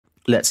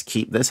let's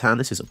keep this hand.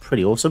 This is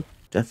pretty awesome.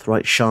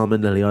 Deathrite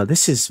Shaman Liliana.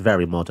 This is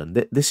very modern.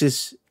 This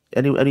is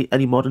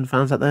any modern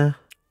fans out there?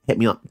 Hit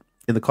me up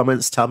in the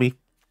comments. Tell me.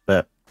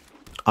 But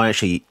I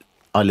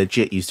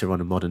legit used to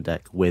run a modern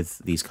deck with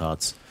these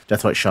cards: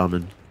 Deathrite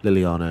Shaman,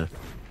 Liliana,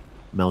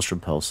 Maelstrom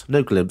Pulse.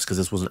 No Glimpse because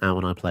this wasn't out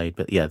when I played.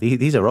 But yeah,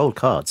 these are old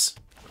cards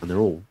and they're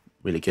all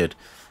really good.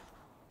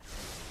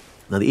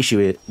 Now the issue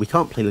is we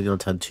can't play Liliana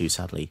turn 2,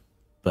 sadly,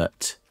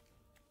 but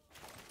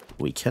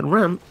we can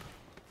ramp.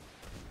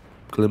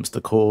 Glimpse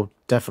the Core,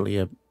 definitely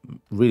a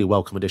really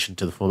welcome addition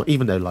to the format,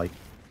 even though, like,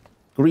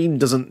 green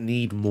doesn't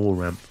need more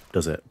ramp,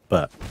 does it?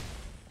 But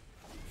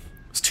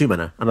it's 2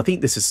 mana, and I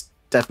think this has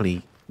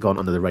definitely gone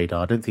under the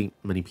radar. I don't think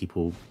many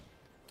people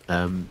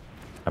have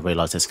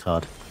realised this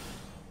card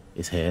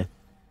is here.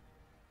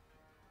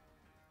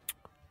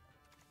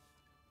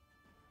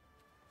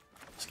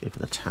 Let's go for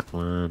the tap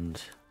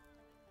land,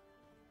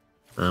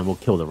 and we'll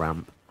kill the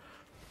ramp.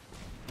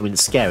 I mean,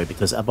 it's scary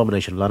because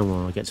Abomination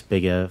Lanoir gets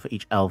bigger for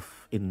each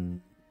elf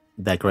in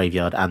their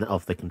graveyard and the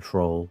elf they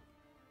control.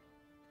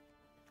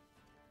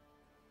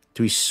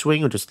 Do we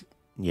swing or just...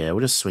 Yeah,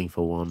 we'll just swing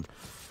for 1.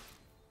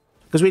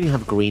 Because we didn't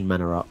have green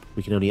mana up,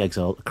 we can only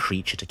exile a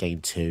creature to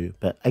gain 2.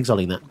 But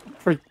exiling that,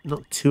 probably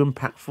not too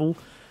impactful.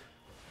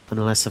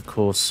 Unless, of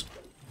course,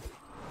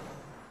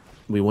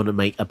 we want to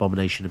make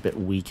Abomination a bit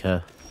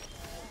weaker.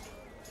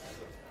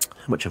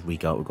 How much have we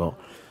got?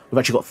 We've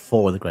actually got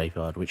 4 in the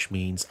graveyard, which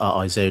means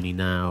our Izoni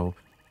now,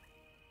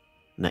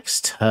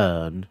 next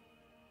turn,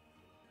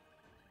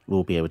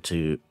 will be able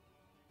to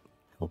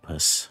help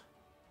us.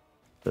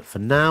 But for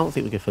now, I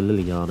think we go for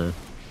Liliana.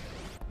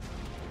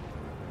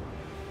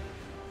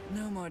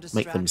 No more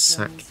Make them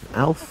sack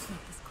elf.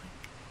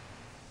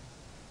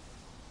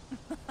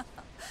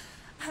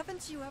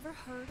 Haven't you ever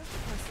heard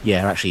of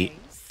Yeah, actually,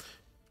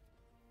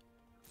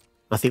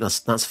 I think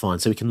that's fine.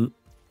 So we can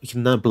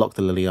now block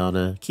the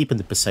Liliana, keeping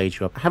the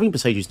Besaju up. Having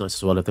Besaju is nice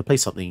as well. If they play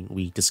something,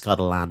 we discard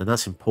a land, and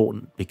that's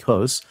important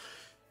because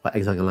by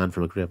exiling a land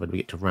from a graveyard, we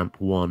get to ramp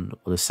 1.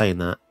 Or they're saying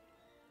that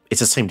it's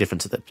the same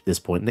difference at this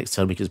point. Next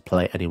turn, we can just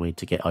play it anyway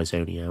to get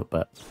Izoni out,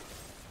 but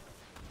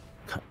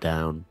cut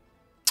down.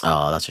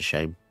 Oh, that's a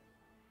shame.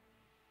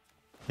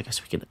 I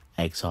guess we can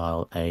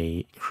exile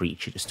a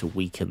creature just to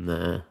weaken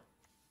their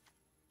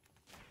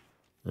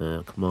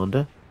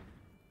commander.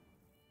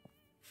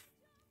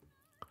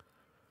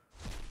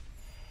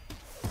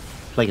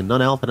 Playing a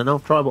non-elf and an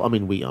elf tribal. I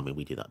mean we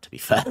do that, to be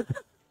fair.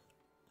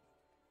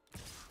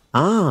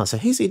 So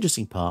here's the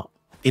interesting part.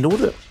 In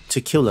order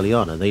to kill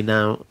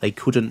Liliana, they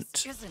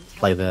couldn't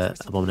play their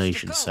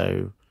Abomination,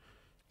 so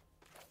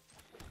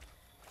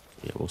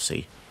yeah, we'll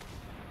see.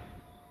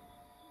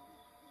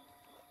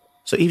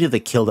 So even if they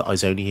kill the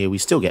Izoni here, we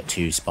still get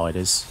 2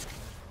 spiders.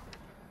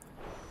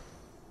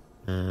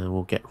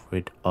 We'll get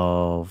rid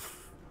of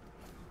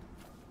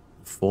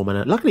 4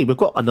 mana. Luckily, we've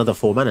got another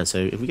 4 mana, so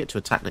if we get to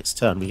attack next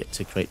turn, we get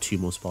to create 2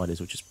 more spiders,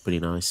 which is pretty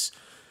nice.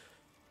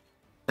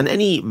 And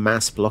any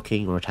mass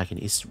blocking or attacking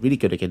is really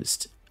good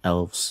against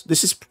elves.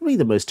 This is probably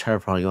the most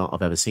terrifying art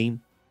I've ever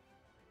seen.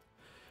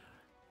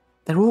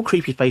 They're all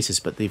creepy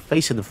faces, but the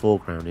face in the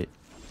foreground,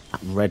 that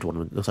red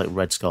one, it looks like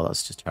Red Skull,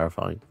 that's just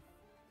terrifying.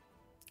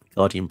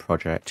 Guardian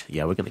Project.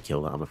 Yeah, we're going to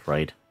kill that, I'm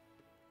afraid.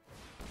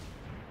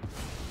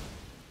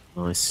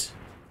 Nice.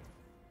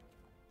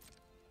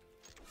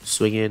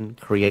 Swing in,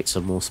 create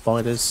some more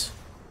spiders.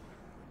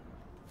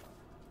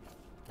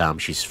 Damn,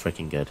 she's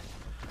freaking good.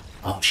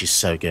 Oh, she's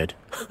so good.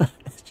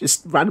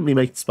 Just randomly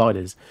making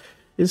spiders.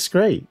 It's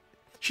great.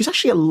 She's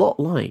actually a lot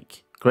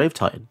like Grave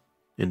Titan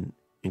in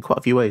quite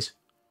a few ways.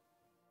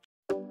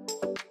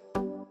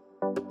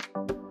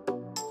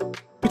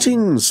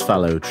 Greetings,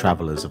 fellow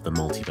travellers of the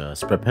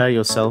multiverse. Prepare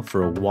yourself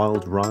for a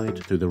wild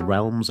ride through the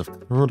realms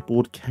of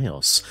cardboard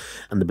chaos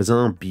and the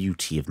bizarre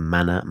beauty of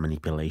mana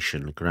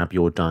manipulation. Grab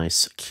your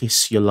dice,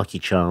 kiss your lucky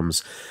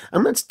charms,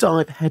 and let's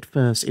dive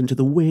headfirst into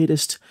the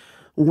weirdest,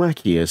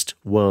 wackiest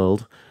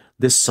world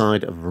this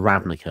side of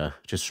Ravnica.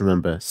 Just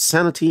remember,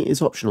 sanity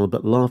is optional,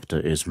 but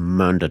laughter is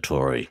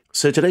mandatory.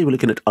 So today we're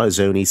looking at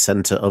Izoni,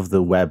 centre of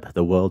the web,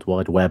 the World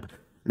Wide Web.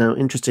 Now,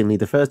 interestingly,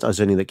 the first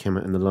Izoni that came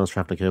out in the last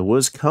Ravnica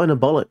was kind of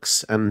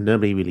bollocks, and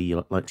nobody really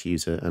liked to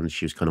use her, and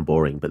she was kind of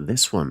boring. But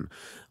this one,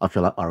 I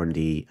feel like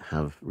R&D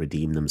have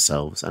redeemed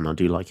themselves, and I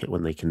do like it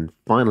when they can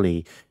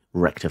finally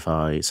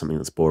rectify something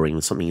that's boring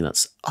with something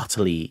that's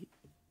utterly,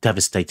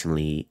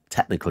 devastatingly,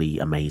 technically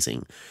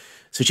amazing.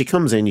 So she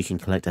comes in, you can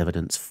collect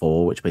evidence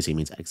 4, which basically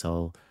means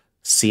exile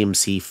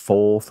CMC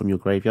 4 from your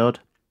graveyard.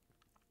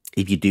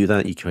 If you do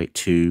that, you create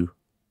 2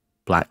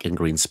 black and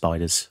green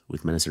spiders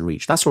with menace and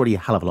reach. That's already a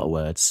hell of a lot of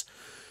words.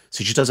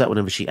 So she does that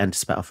whenever she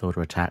enters battlefield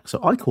or attack. So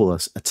I call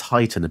this a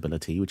Titan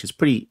ability, which is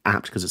pretty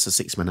apt because it's a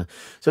 6 mana.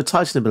 So a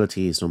Titan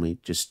ability is normally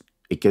just,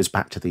 it goes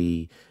back to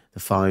the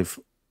 5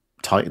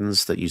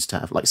 Titans that used to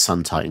have, like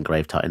Sun Titan,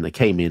 Grave Titan. They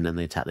came in and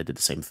they attacked, they did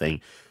the same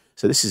thing.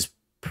 So this is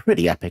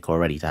pretty epic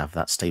already to have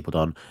that stapled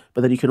on.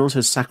 But then you can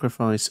also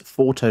sacrifice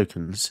 4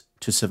 tokens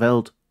to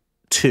surveil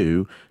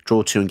 2,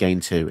 draw 2 and gain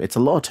 2. It's a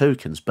lot of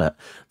tokens, but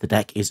the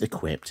deck is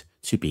equipped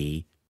to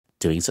be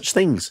doing such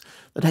things.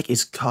 The deck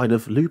is kind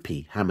of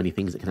loopy, how many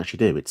things it can actually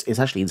do. It's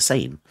actually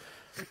insane.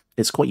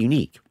 It's quite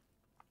unique.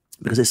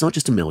 Because it's not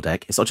just a mill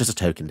deck, it's not just a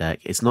token deck,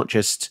 it's not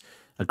just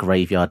a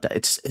graveyard deck,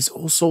 it's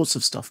all sorts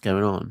of stuff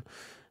going on.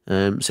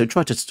 So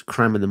try to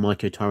cram in the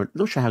Myco Tyrant.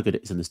 Not sure how good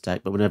it is in this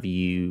deck, but whenever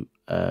you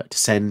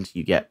descend,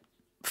 you get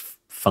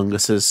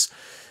funguses.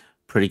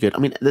 Pretty good. I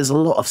mean, there's a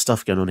lot of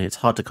stuff going on here. It's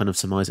hard to kind of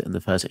surmise it in the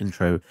first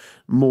intro.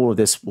 More of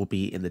this will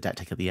be in the deck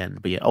tech at the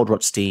end. But yeah, Old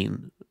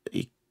Rotstein,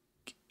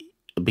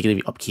 beginning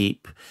of your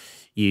upkeep,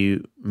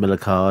 you mill a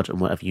card, and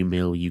whatever you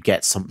mill, you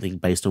get something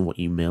based on what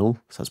you mill.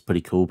 So that's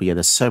pretty cool. But yeah,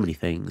 there's so many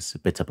things.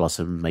 Bitter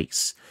Blossom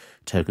makes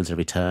tokens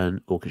every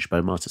turn. Orcish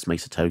Bowmasters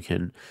makes a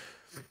token.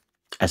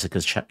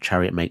 Essica's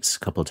Chariot makes a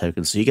couple of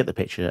tokens. So you get the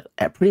picture.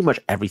 Pretty much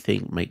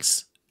everything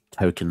makes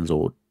tokens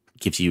or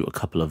gives you a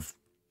couple of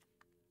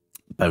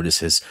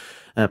bonuses.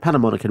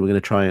 Panamonican, we're going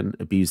to try and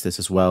abuse this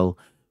as well,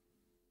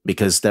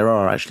 because there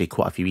are actually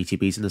quite a few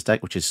ETBs in this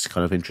deck, which is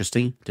kind of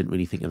interesting. Didn't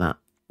really think of that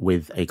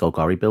with a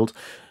Golgari build.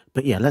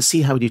 But yeah, let's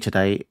see how we do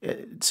today.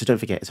 So don't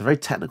forget, it's a very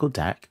technical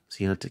deck,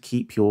 so you have to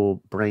keep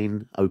your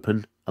brain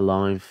open,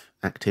 alive,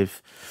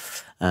 active.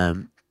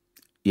 You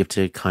have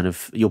to kind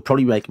of, you'll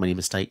probably make many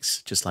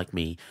mistakes, just like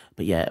me.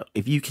 But yeah,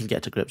 if you can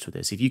get to grips with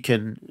this, if you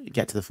can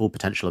get to the full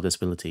potential of this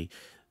ability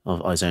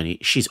of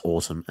Izoni, she's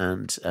awesome.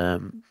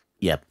 And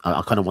yeah,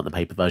 I kind of want the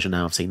paper version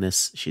now. I've seen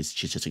this. She's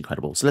just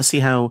incredible. So let's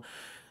see how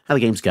the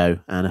games go,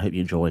 and I hope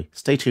you enjoy.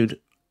 Stay tuned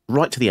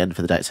right to the end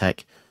for the deck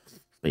tech.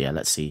 But yeah,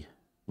 let's see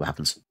what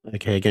happens.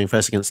 Okay, going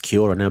first against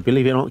Kiora. Now,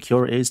 believe it or not,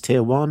 Kiora is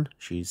tier 1.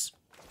 She's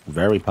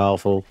very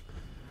powerful.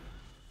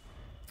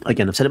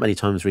 Again, I've said it many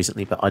times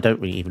recently, but I don't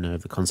really even know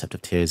if the concept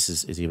of tiers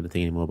is even a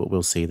thing anymore, but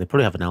we'll see. They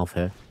probably have an elf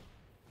here.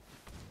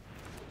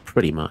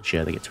 Pretty much,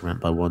 yeah, they get to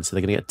ramp by 1. So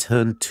they're going to get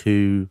turn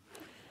 2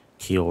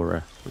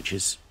 Kiora, which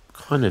is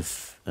kind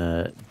of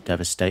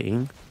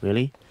devastating,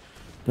 really.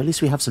 But at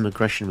least we have some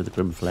aggression with the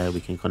Grim Flare.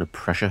 We can kind of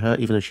pressure her,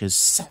 even though she has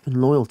 7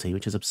 loyalty,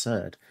 which is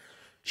absurd.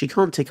 She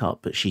can't tick up,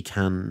 but she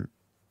can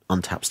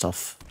untap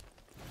stuff.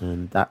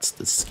 And that's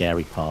the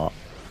scary part.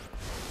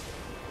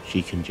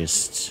 She can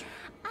just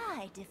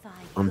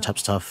untap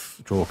stuff,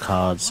 draw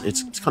cards.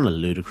 It's kind of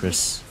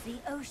ludicrous.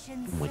 Oh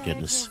my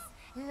goodness.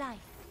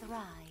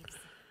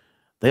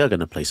 They are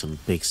going to play some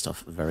big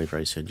stuff very,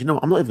 very soon. You know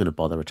what? I'm not even going to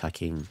bother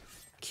attacking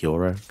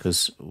Kiora,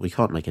 because we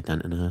can't make a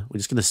dent in her. We're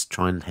just going to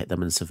try and hit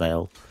them and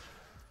surveil.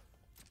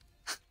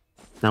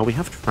 Now, we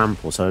have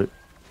Trample, so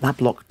that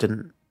block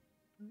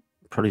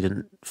probably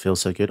didn't feel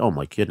so good. Oh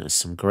my goodness,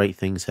 some great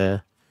things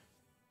here.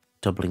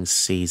 Doubling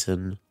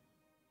Season.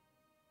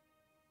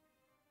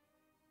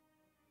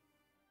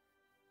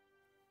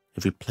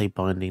 If we play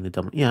Binding, the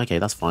double... Yeah, okay,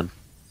 that's fine.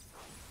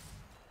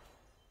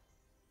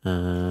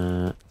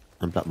 And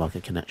Black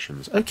Market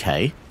Connections.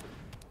 Okay.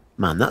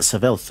 Man, that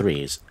Surveil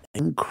 3 is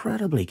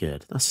incredibly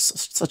good. That's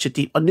such a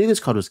deep... I knew this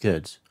card was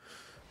good.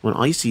 When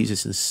I used to use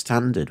this in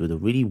Standard with a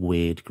really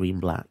weird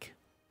green-black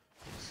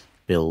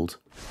build.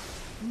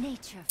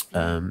 Nature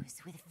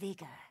flows with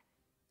vigor.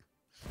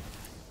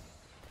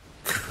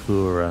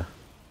 Kura.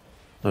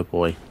 Oh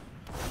boy.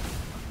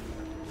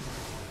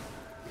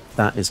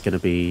 That is going to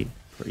be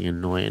pretty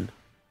annoying.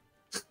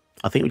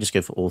 I think we just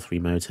go for all 3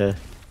 modes here.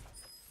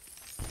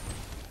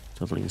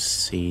 Doubling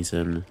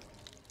Season.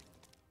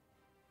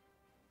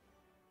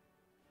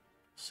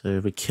 So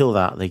if we kill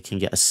that, they can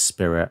get a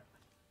Spirit.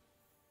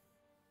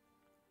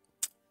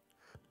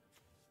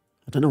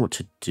 I don't know what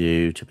to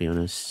do, to be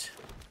honest.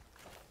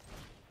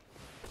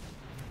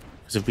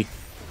 Because if we...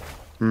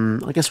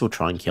 I guess we'll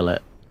try and kill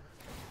it.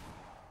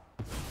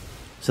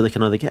 So they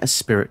can either get a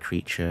Spirit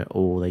creature,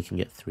 or they can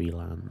get 3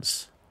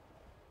 lands.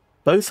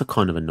 Both are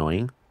kind of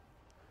annoying.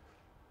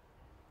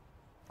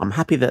 I'm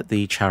happy that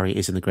the Chariot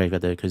is in the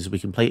graveyard, though, because we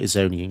can play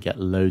Izoni and get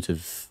loads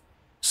of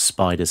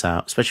spiders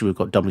out. Especially we've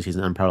got Doubling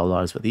Season and Parallel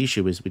Lives, but the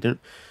issue is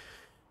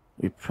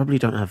we probably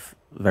don't have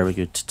very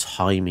good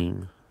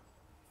timing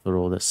for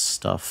all this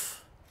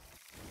stuff.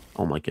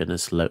 Oh my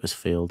goodness, Lotus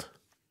Field.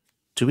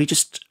 Do we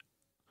just...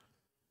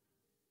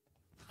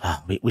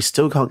 we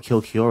still can't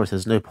kill Kiora, so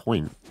there's no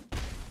point.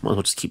 Might as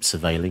well just keep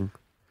surveilling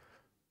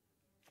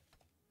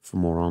for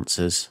more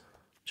answers.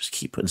 Just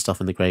keep putting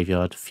stuff in the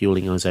graveyard,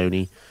 fueling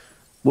Izoni.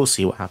 We'll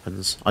see what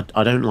happens.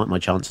 I don't like my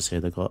chances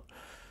here.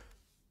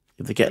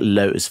 If they get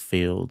Lotus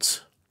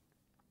Fields,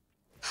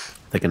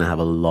 they're going to have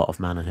a lot of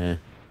mana here.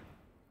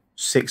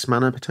 6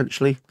 mana,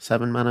 potentially.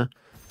 7 mana.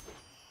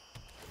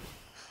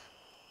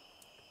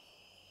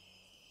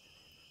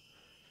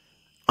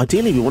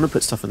 Ideally, we want to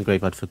put stuff in the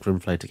graveyard for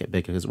Grimflare to get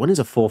bigger, because when it's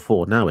a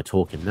 4/4, now we're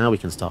talking. Now we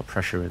can start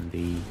pressuring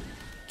the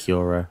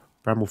Kiora.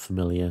 Bramble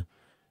Familiar.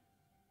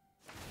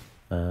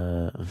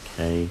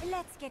 Okay.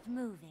 Let's get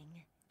moving.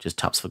 Just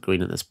taps for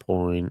green at this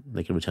point.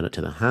 They can return it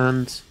to the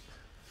hand.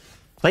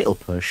 Fatal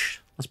Push.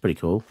 That's pretty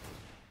cool.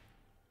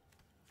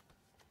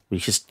 We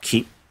just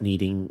keep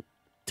needing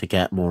to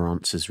get more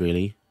answers,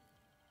 really.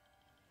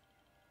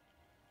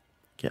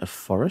 Get a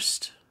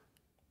Forest.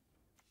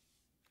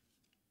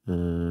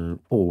 Oh,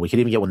 we can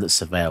even get one that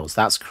surveils.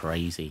 That's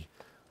crazy.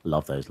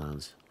 Love those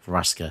lands.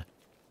 Vraska.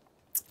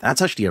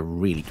 That's actually a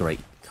really great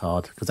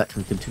card, because that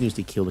can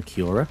continuously kill the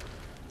Cura.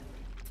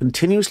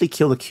 Continuously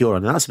kill the Cura,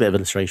 and that's a bit of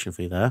illustration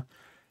for you there.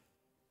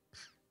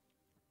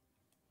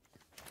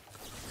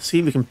 See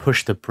if we can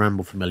push the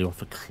Bramble Familiar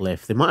off a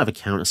cliff. They might have a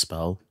counter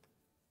spell.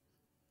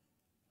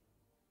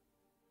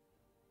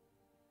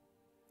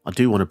 I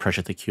do want to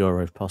pressure the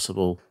Cura if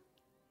possible.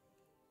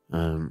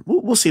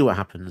 We'll see what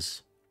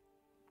happens.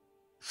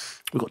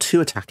 We've got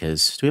 2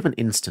 attackers. Do we have an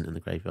instant in the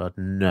graveyard?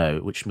 No,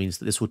 which means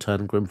that this will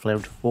turn Grimflayer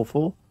into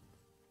 4/4.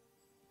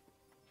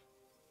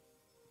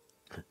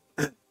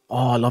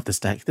 Oh, I love this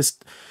deck.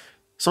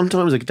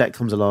 Sometimes a deck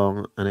comes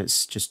along and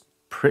it's just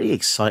pretty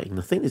exciting.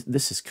 The thing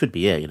is, could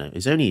be it, you know.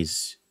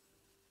 Izoni's...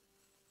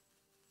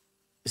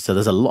 So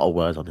there's a lot of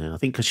words on here. I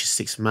think because she's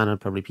 6 mana,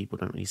 probably people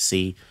don't really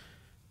see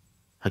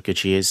how good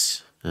she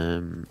is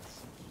until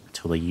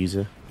they use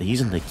her. They're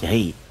using the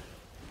gate.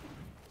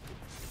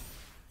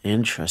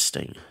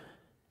 Interesting.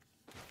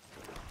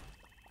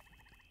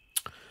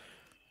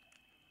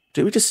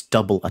 Do we just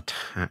double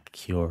attack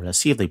Cura? Let's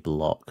see if they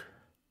block.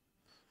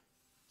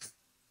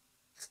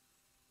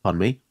 Pardon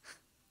me.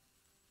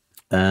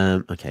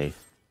 Okay.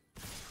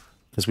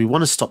 Because we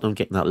want to stop them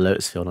getting that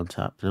Lotus Field on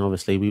tap. And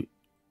obviously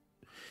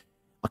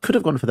I could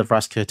have gone for the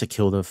Vraska to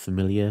kill the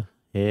Familiar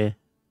here.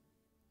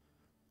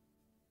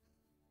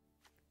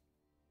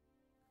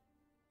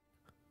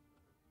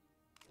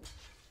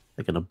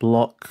 They're going to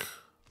block.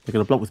 They're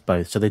going to block with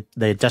both. So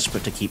they're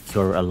desperate to keep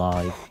Cura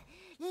alive.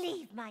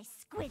 Leave my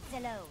squids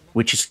alone.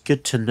 Which is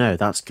good to know.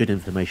 That's good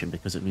information,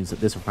 because it means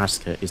that this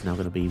Vraska is now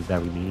going to be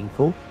very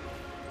meaningful.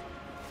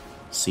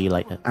 See you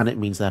later. And it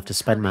means they have to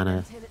spend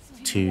mana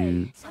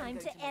to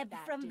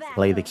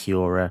play the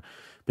Cura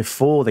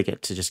before they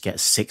get to just get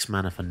 6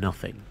 mana for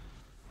nothing.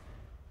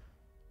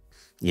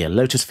 Yeah,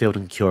 Lotus Field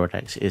and Cura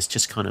decks is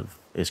just kind of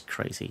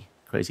crazy.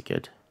 Crazy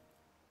good.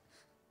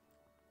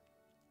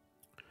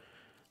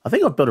 I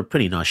think I've built a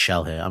pretty nice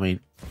shell here. I mean,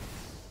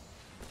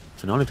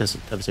 Finale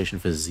Devastation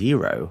for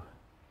 0.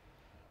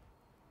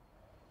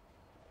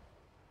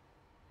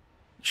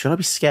 Should I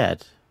be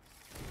scared?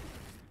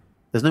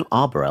 There's no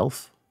Arbor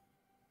Elf.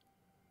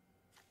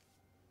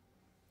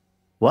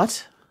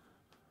 What?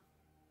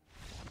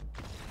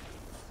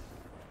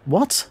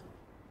 What?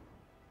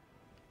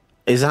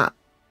 Is that...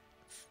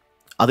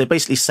 Are they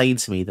basically saying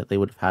to me that they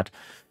would have had...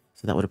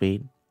 So that would have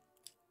been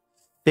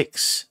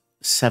 6,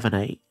 7,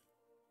 8,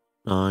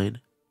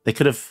 9. They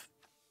could have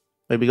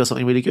maybe got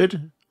something really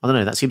good. I don't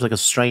know. That seems like a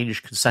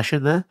strange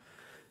concession there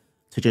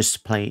to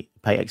just pay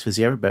X for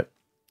 0. But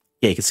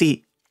yeah, you can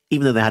see,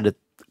 even though they had a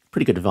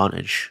pretty good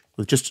advantage,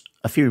 with just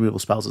a few removal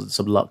spells and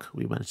some luck,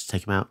 we managed to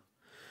take them out.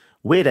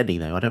 Weird ending,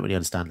 though. I don't really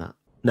understand that.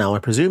 Now, I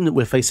presume that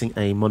we're facing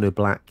a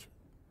mono-black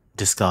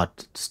discard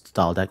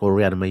style deck, or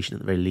reanimation at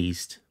the very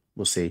least.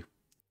 We'll see.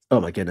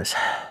 Oh my goodness.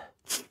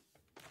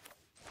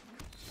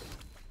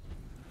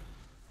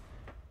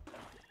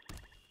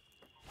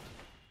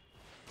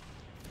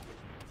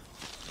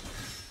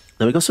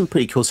 Now, we've got some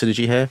pretty cool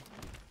synergy here.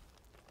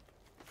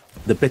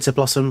 The Bitter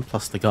Blossom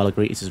plus the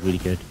Garligritas is really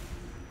good,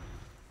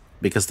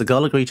 because the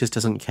Garligritas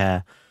doesn't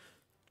care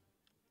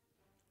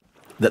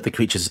that the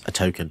creature's a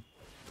token.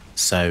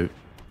 So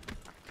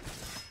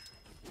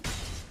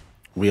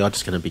we are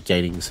just going to be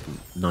gaining some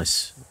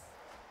nice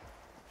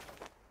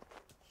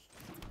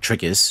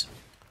triggers,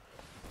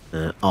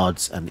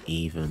 odds and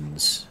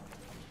evens.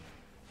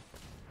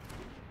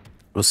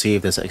 We'll see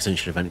if this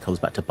extension event comes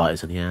back to bite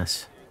us in the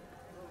ass.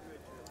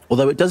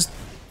 Although it does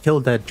kill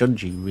their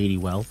Junji really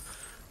well.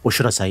 Or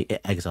should I say,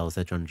 it exiles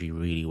their Junji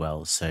really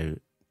well. So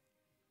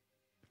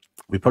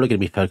we're probably going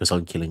to be focused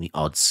on killing the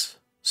odds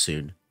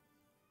soon.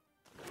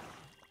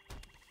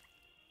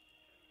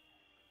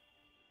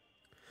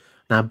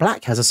 Now,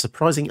 black has a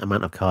surprising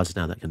amount of cards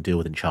now that can deal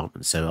with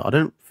enchantments, so I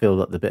don't feel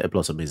that the Bitter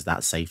Blossom is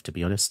that safe, to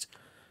be honest.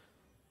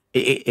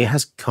 It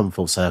has come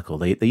full circle.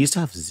 They used to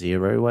have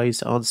 0 ways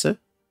to answer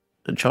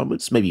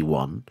enchantments, maybe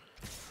 1.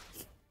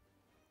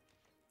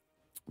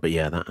 But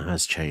yeah, that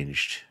has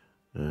changed.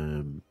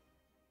 Both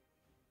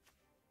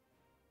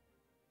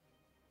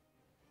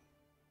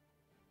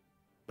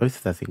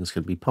of their things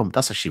can be pumped.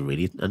 That's actually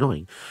really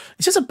annoying.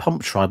 Is this a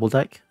pump tribal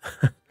deck?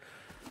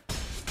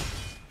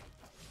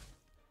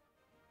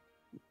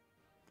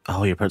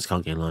 Oh, your opponents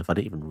can't gain life. I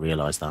didn't even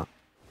realise that.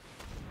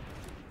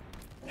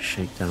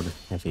 Shake down a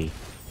heavy.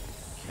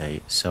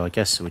 Okay, so I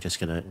guess we're just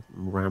going to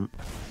ramp.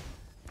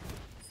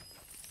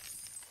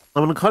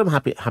 I'm kind of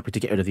happy to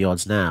get rid of the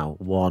odds now.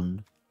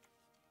 1,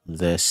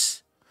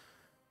 this.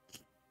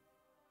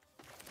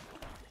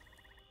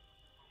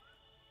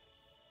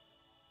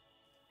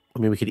 I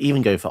mean, we could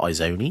even go for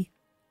Izoni,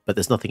 but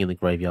there's nothing in the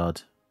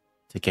graveyard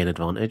to gain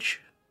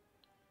advantage.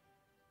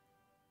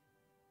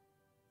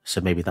 So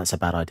maybe that's a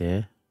bad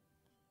idea.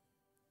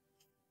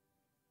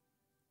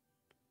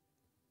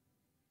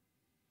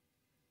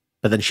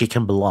 But then she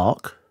can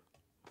block.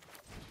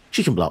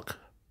 She can block.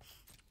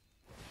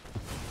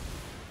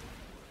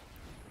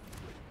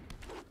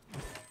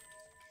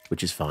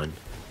 Which is fine.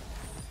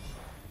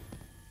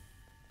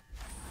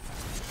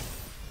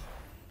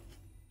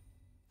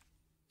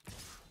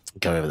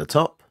 Go over the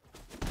top.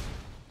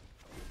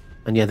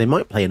 And yeah, they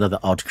might play another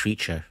odd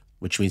creature,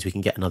 which means we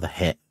can get another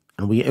hit.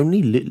 And we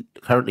only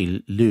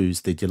currently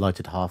lose the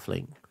Delighted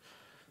Halfling.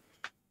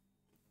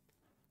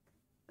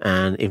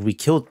 And if we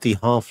killed the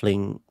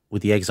Halfling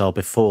with the Exile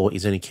before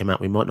Izoni came out,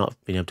 we might not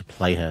have been able to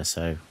play her,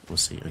 so we'll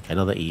see. Okay,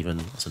 another even.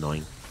 That's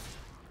annoying.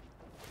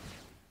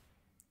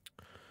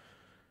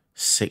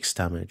 6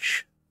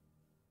 damage.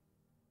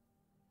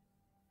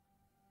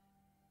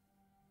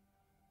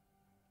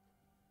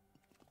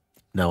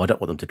 No, I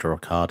don't want them to draw a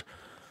card.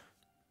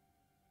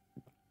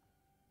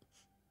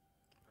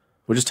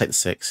 We'll just take the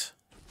 6.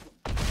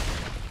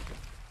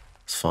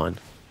 It's fine.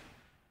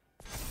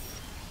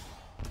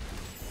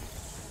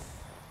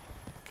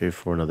 Go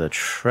for another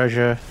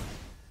treasure.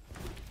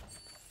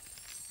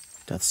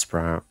 Death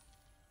Sprout.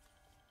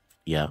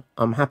 Yeah,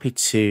 I'm happy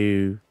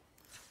to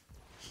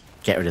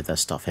get rid of their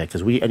stuff here,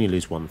 because we only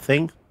lose one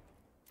thing.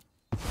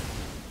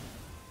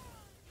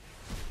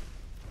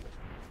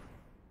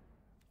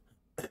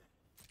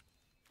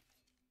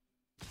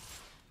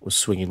 We're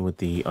swinging with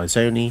the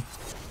Izoni.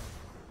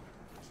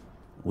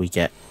 We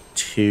get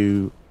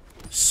 2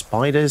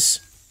 spiders.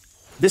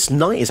 This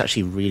knight is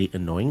actually really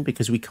annoying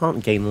because we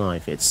can't gain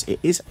life. It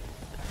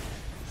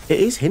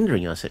is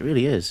hindering us. It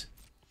really is.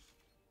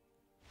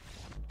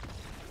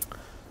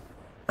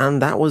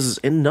 And that was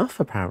enough,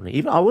 apparently.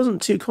 Even I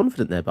wasn't too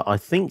confident there, but I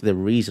think the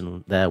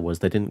reason there was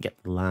they didn't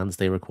get the lands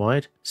they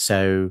required.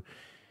 So,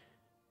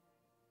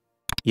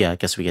 yeah, I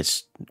guess we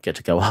get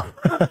to go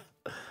up.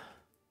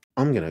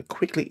 I'm going to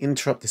quickly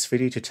interrupt this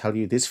video to tell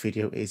you this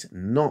video is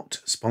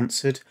not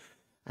sponsored.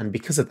 And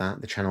because of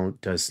that, the channel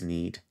does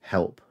need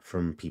help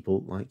from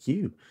people like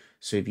you.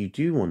 So if you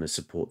do want to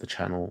support the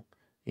channel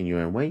in your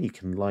own way, you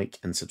can like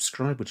and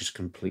subscribe, which is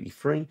completely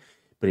free.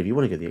 But if you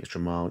want to go the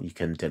extra mile, you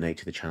can donate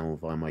to the channel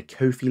via my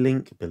Ko-fi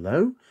link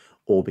below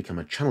or become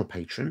a channel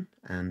patron.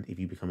 And if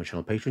you become a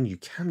channel patron, you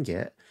can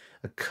get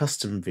a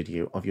custom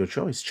video of your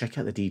choice. Check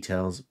out the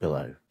details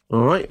below.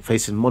 All right,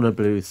 facing Mono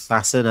Blue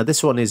Thassa. Now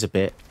this one is a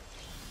bit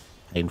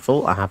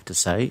painful, I have to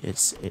say.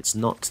 It's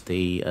not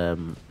the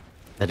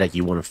deck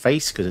you want to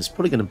face, because it's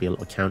probably going to be a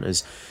lot of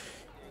counters.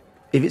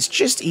 If it's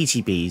just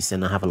ETBs,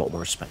 then I have a lot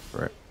more respect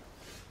for it.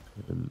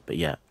 But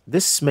yeah,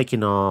 this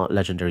making our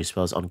legendary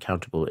spells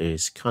uncountable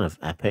is kind of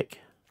epic.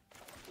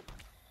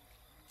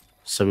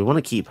 So we want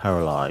to keep her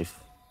alive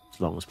as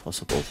long as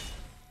possible.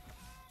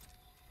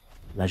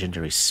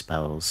 Legendary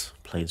spells,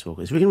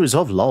 Planeswalkers. If we can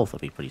resolve Lolth,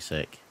 that'd be pretty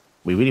sick.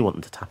 We really want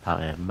them to tap out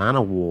here. Man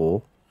of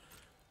War.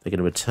 They're going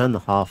to return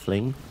the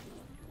Halfling.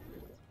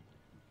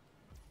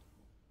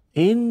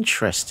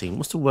 Interesting.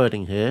 What's the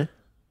wording here?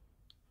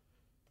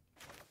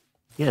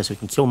 Yeah, so we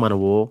can kill Man of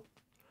War.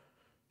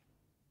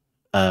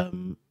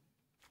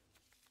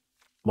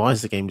 Why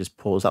is the game just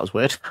paused? That was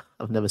weird.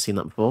 I've never seen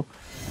that before.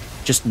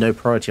 Just no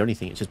priority or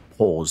anything. It just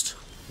paused.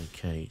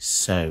 Okay,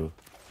 so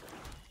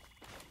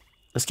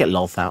let's get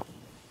Lolth out.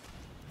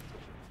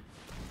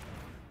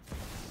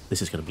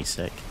 This is going to be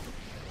sick.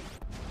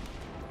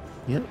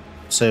 Yeah.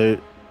 So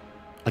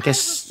I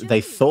guess they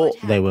thought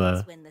they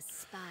were...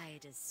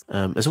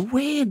 there's a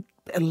weird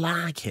bit of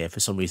lag here for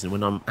some reason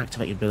when I'm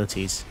activating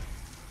abilities.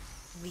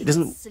 It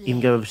doesn't even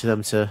go over to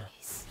them to...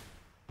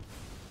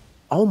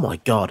 Oh my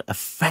god, a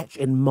fetch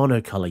in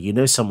monocolor. You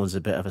know someone's a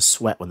bit of a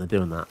sweat when they're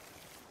doing that.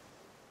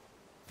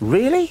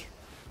 Really?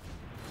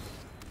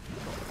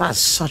 That's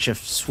such a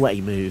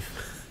sweaty move.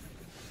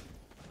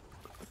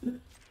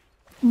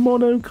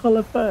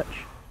 Monocolor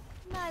fetch.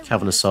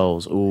 Cavern of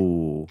Souls.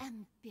 Ooh.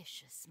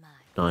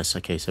 Nice.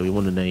 Okay, so we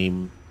want to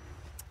name...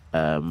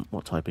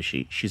 what type is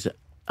she? She's an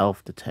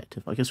elf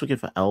detective. I guess we'll go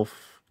for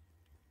elf.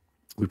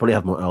 We probably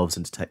have more elves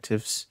than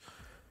detectives.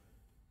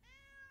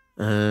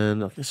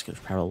 And I guess go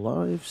for Parallel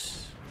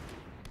Lives.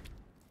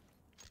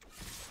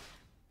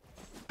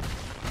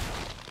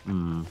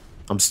 I'm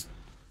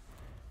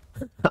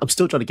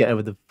still trying to get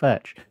over the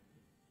fetch.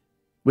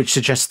 Which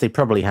suggests they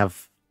probably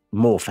have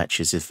more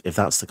fetches if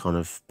that's the kind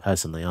of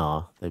person they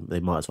are. They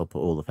might as well put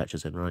all the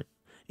fetches in, right?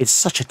 It's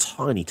such a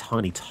tiny,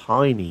 tiny,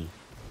 tiny...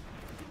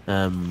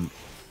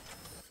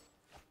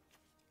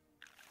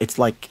 it's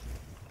like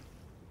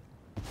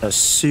a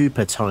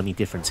super tiny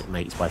difference it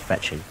makes by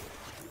fetching.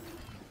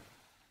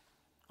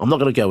 I'm not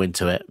going to go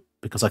into it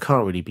because I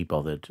can't really be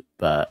bothered,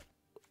 but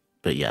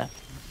yeah,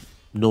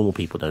 normal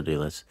people don't do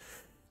this.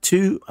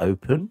 2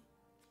 open.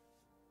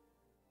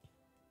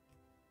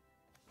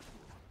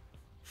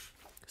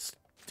 Let's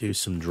do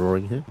some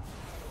drawing here.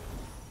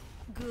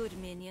 Good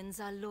minions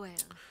are loyal.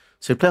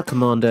 So play our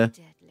commander.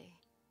 Deadly.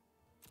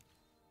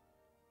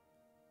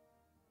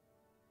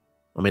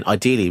 I mean,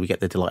 ideally we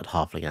get the Delighted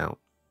Halfling out.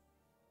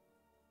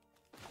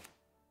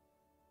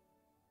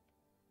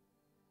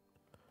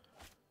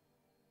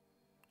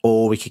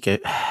 Or we could go...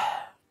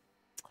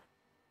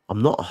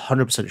 I'm not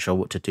 100% sure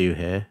what to do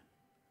here.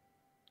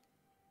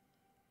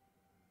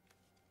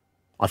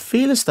 I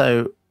feel as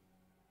though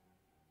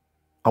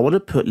I want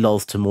to put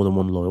Lolth to more than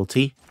one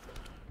loyalty.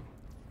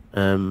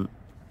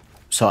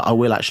 So I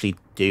will actually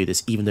do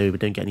this, even though we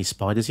don't get any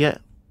spiders yet.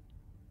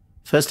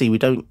 Firstly, they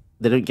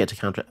don't get to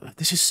counter...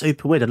 This is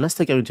super weird. Unless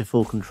they go into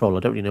full control,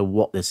 I don't really know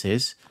what this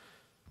is.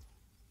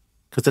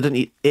 Because they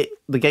didn't.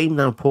 The game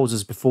now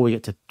pauses before we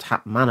get to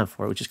tap mana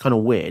for it, which is kind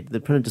of weird. The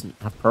opponent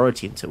doesn't have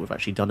priority until we've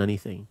actually done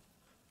anything.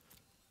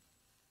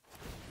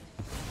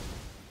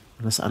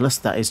 Unless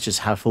that is just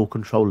how full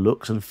control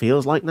looks and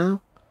feels like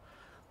now,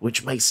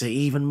 which makes it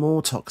even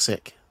more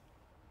toxic.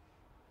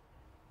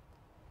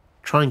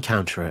 Try and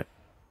counter it.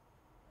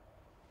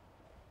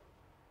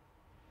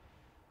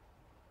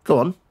 Go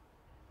on.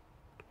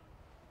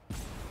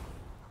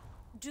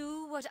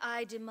 Do what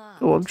I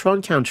demand. Go on, try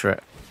and counter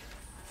it.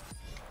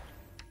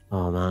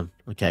 Oh, man.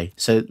 Okay,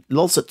 so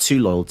Lol's at 2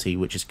 loyalty,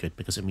 which is good,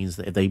 because it means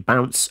that if they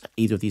bounce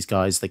either of these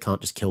guys, they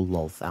can't just kill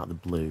Lol out of the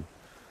blue.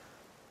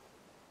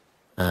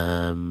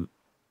 God,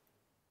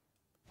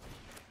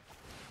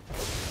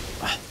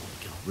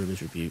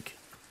 Rumor's Rebuke.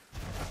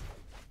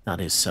 That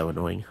is so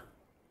annoying.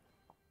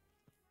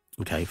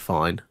 Okay,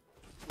 fine.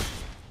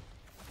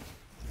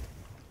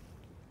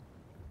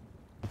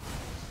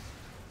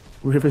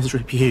 River's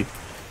Rebuke.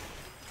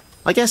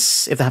 I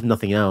guess if they have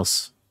nothing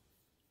else.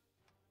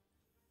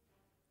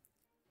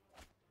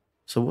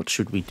 So what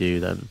should we do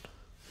then?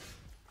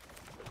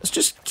 Let's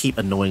just keep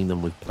annoying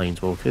them with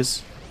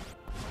Planeswalkers.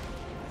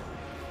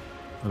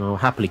 And I'll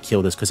happily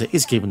kill this because it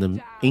is giving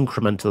them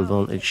incremental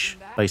advantage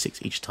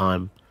basics each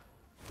time.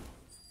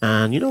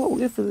 And you know what, we'll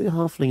go for the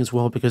Halfling as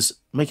well, because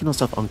making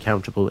ourselves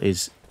uncounterable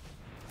is...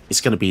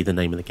 it's going to be the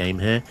name of the game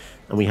here.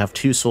 And we have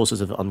 2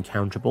 sources of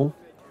uncounterable.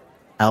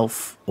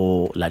 Elf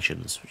or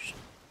Legends. Which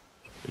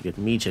is good.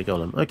 Meteor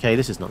Golem. Okay,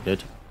 this is not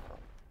good.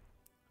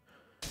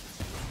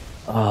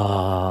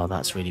 Oh,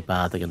 that's really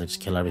bad. They're going to just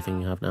kill everything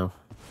we have now.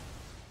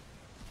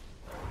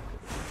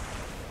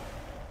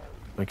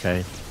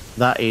 Okay.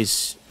 That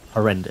is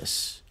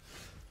horrendous.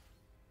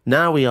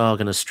 Now we are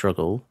going to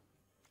struggle.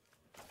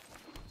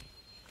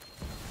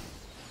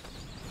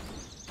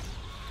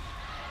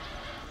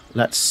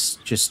 Let's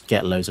just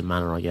get loads of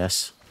mana, I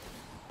guess.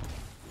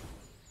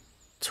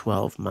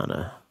 12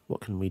 mana.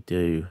 What can we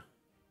do?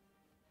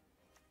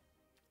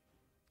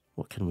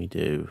 What can we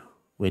do?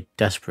 We're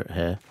desperate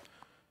here.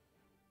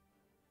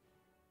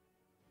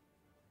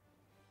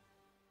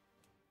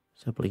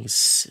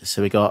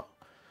 So we got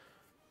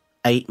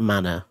 8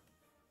 mana.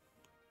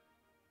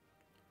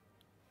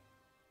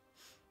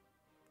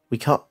 We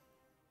cut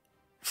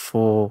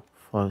 4,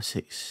 5,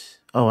 6.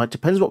 Oh, it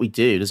depends what we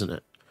do, doesn't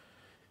it?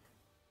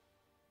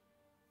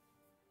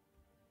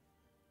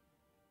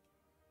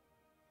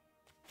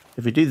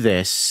 If we do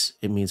this,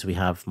 it means we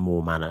have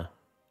more mana.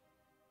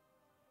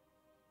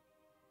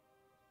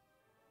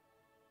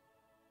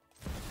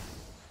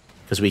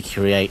 Because we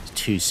create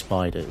 2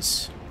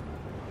 spiders.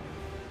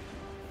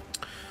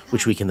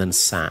 Which we can then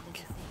sack.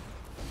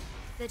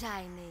 That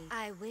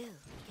I will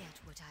get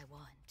what I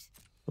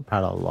want.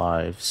 Parallel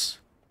lives.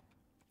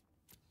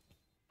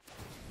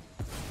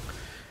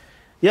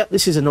 Yep,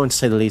 this is annoying to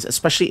say the least,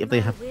 especially if they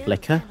have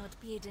Flicker.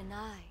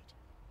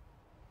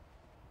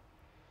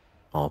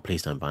 Oh,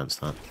 please don't bounce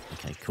that.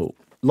 Okay, cool.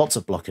 Lots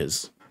of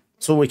blockers.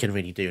 That's all we can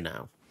really do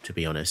now, to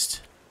be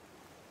honest.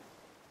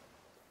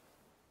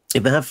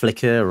 If they have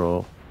Flicker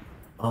or...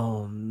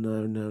 oh,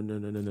 no.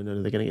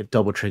 They're going to get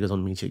double triggers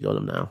on Meteor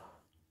Golem now.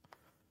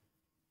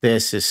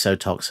 This is so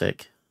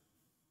toxic.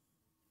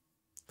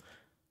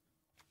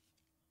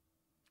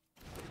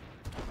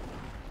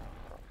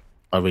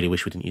 I really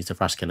wish we didn't use the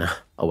Vraska now.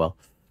 Oh well.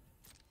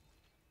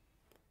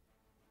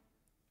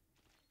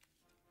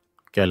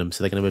 Golem,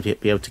 so they're going to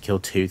be able to kill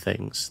 2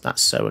 things.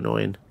 That's so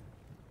annoying.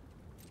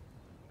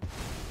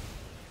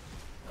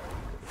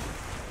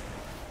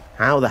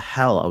 How the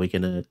hell are we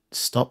going to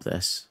stop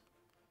this?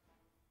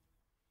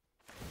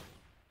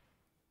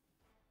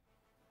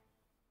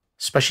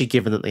 Especially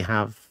given that they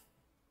have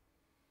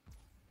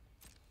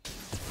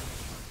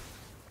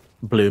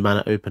blue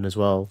mana open as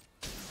well.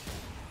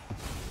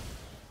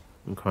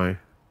 Okay.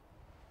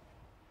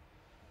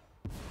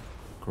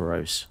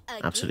 Gross.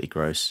 Absolutely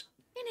gross.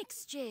 In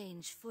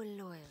exchange for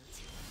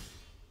loyalty.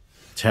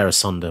 Tear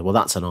asunder. Well,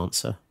 that's an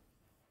answer.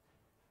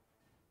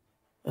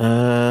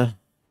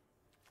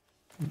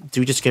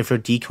 Do we just go for a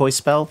decoy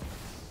spell?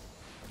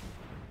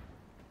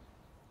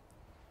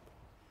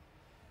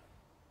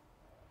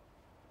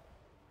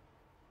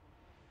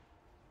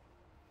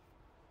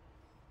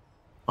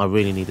 I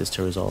really need this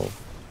to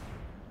resolve.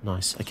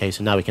 Nice. Okay,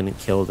 so now we can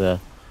kill the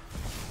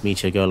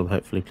Meteor Golem,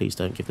 hopefully. Please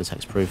don't give this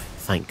hexproof.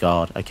 Thank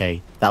God.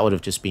 Okay, that would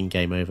have just been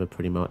game over,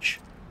 pretty much.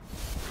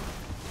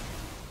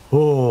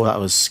 Oh, that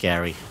was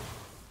scary.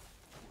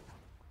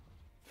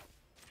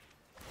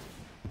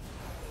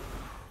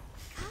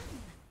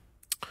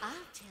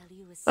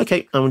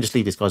 Okay, I'm going to just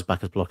leave these guys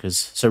back as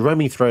blockers. So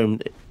Roaming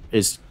Throne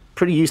is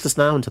pretty useless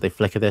now until they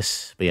flicker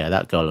this. But yeah,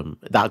 that Golem,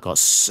 that got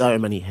so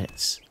many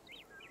hits.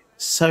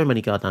 So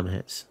many goddamn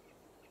hits.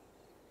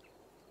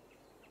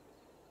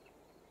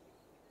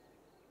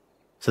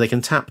 So they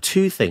can tap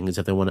 2 things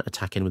if they want to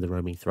attack in with the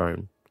Roaming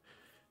Throne.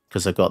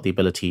 Because they've got the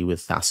ability with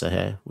Thassa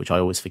here, which I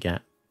always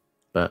forget.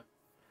 But...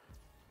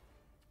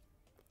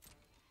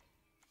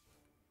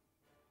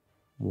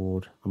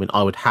 ward. I mean,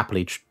 I would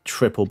happily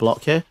triple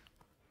block here.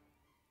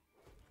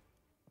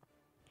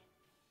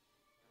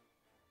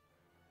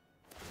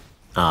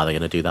 Ah, they're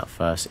going to do that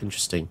first.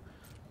 Interesting.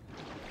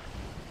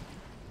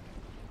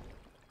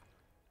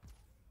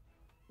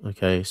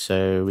 Okay,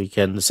 so we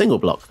can single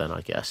block then,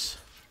 I guess.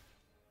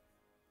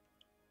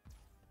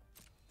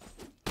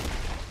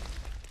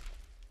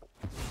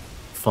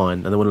 Fine,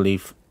 and then we'll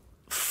leave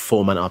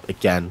 4 mana up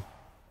again.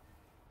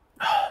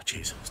 Oh,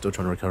 jeez, still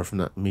trying to recover from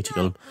that meteor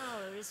golem.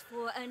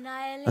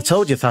 I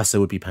told you Thassa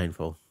would be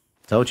painful.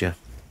 Told you.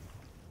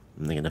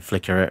 And they're going to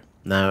flicker it.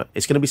 Now,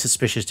 it's going to be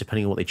suspicious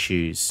depending on what they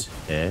choose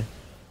here.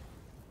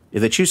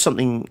 If they choose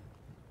something...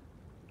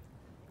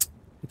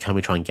 Can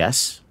we try and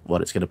guess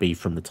what it's going to be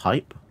from the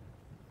type?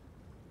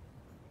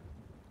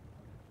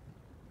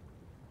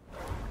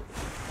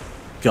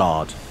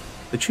 God.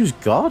 They choose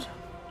God?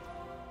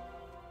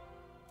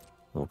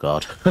 Oh,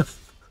 God. That's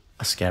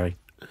scary.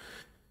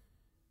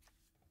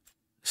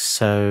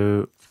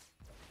 So...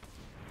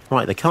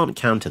 Right, they can't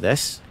counter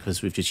this,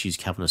 because we've just used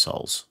Cavernous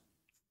Souls.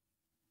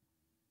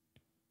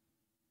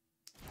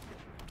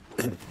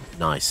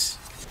 Nice.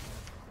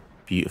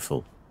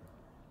 Beautiful.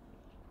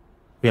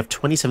 We have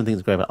 27 things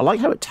to go over. I like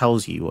how it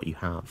tells you what you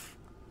have.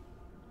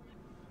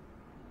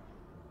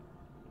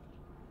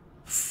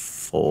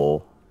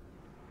 4.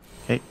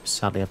 Okay,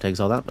 sadly I have to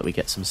exile that, but we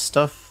get some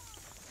stuff.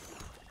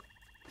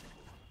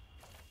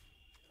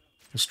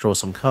 Let's draw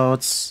some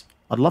cards.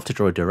 I'd love to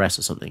draw a Duress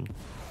or something.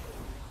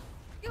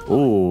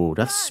 Oh,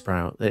 Death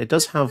Sprout. It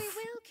does have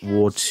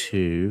War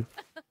 2.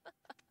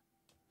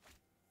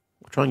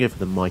 I'll try and go for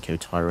the Myco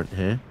Tyrant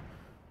here.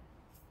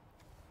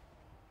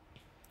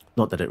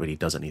 Not that it really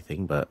does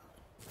anything, but...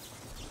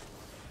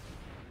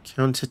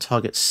 Counter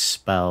target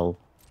spell.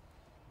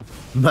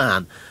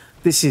 Man,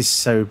 this is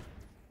so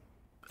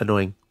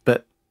annoying.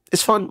 But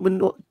it's fine. We're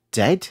not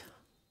dead.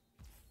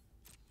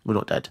 We're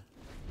not dead.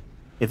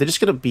 If they're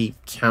just going to be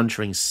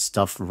countering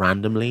stuff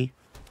randomly,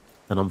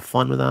 then I'm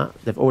fine with that.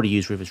 They've already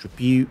used River's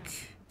Rebuke.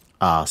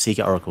 Ah,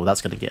 Seeker Oracle.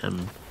 That's going to get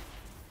them...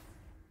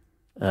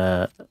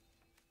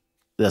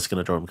 that's going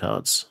to draw them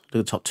cards.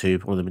 Look at the top 2.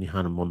 One of them in your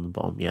hand and one on the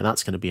bottom. Yeah,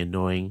 that's going to be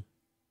annoying.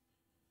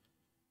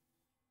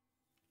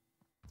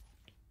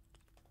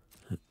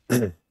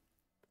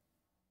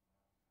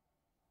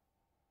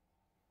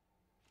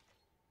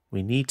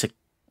 We need to...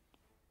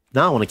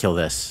 Now I want to kill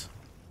this.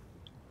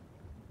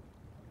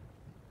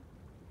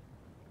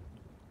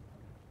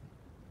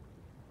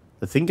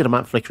 They're thinking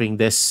about flickering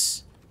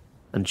this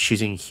and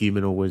choosing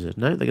human or wizard.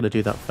 No, they're going to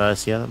do that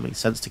first. Yeah, that makes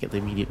sense to get the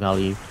immediate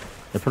value.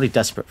 They're probably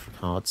desperate for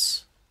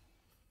cards.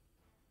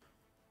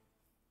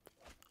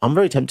 I'm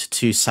very tempted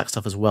to sack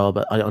stuff as well,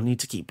 but I need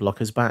to keep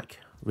blockers back,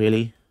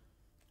 really.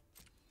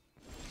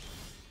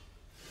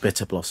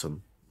 Bitter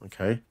Blossom.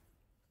 Okay.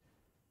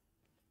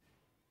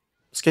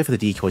 Let's go for the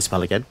decoy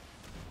spell again.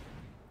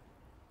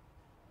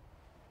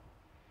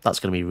 That's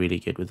going to be really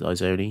good with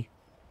Izoni.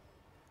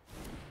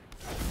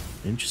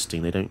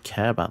 Interesting, they don't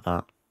care about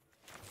that.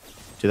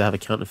 Do they have a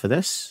counter for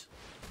this?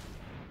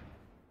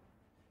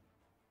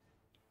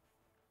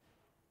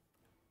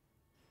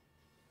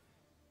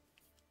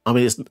 I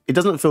mean, it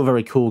doesn't feel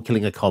very cool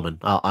killing a common,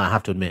 I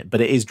have to admit,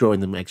 but it is drawing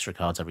them extra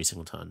cards every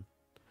single turn.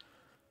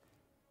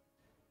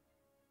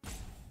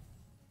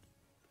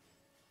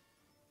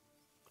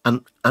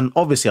 And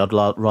obviously I'd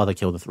rather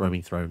kill the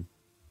Roaming Throne.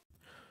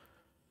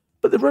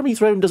 But the Roaming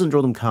Throne doesn't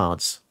draw them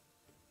cards.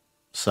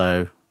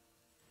 So...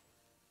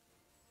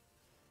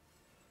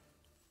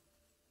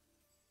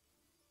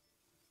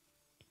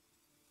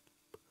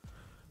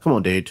 Come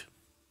on, dude.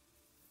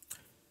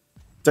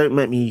 Don't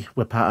make me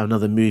whip out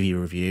another movie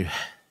review.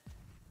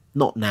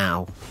 Not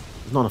now.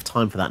 There's not enough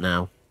time for that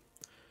now.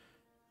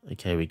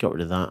 Okay, we got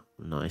rid of that.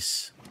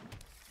 Nice.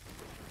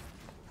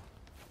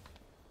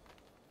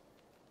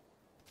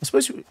 I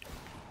suppose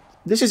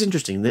this is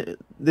interesting.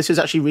 This is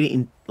actually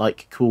really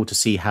cool to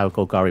see how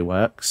Golgari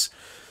works,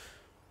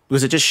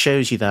 because it just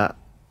shows you that.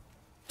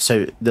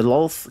 So the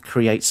Lolth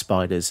creates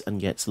spiders and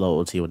gets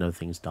loyalty when other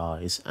things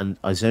dies, and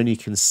Izoni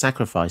can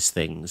sacrifice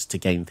things to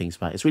gain things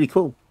back. It's really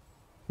cool.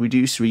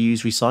 Reduce, reuse,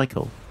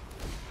 recycle.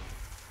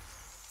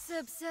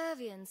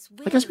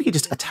 I guess we could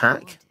just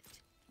attack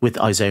with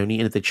Izoni,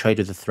 and if they trade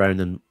with the throne,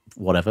 then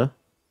whatever.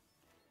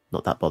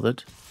 Not that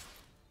bothered.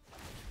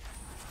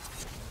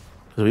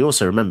 Because we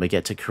also, remember,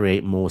 get to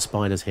create more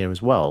spiders here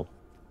as well.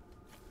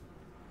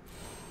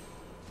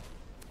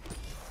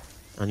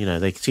 And, you know,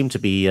 they seem to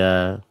be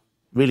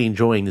really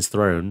enjoying this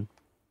throne.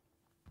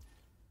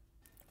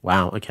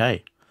 Wow,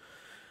 okay.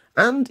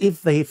 And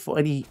if they, for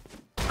any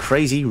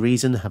crazy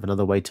reason, have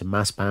another way to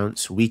mass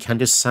bounce, we can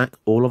just sack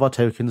all of our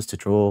tokens to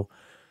draw,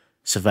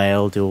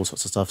 surveil, do all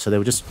sorts of stuff. So they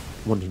were just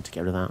wanting to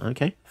get rid of that.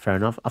 Okay, fair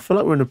enough. I feel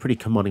like we're in a pretty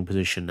commanding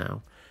position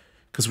now.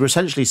 Because we're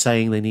essentially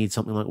saying they need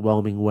something like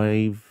Whelming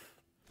Wave,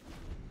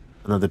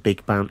 another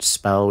big bounce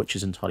spell, which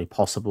is entirely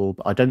possible,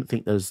 but I don't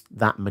think there's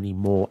that many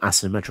more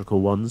asymmetrical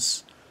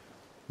ones.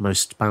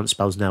 Most bounce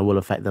spells now will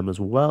affect them as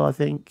well, I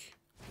think.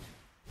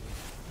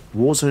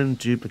 Warzone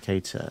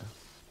Duplicator.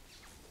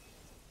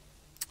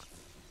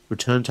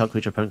 Return target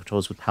creature opponent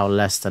controls with power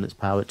less than its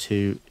power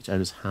to its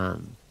owner's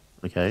hand.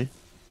 Okay.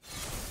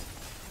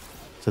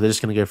 So they're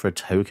just going to go for a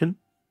token?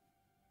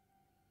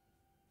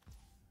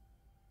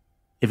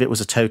 If it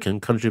was a token,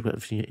 conjure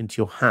it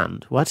into your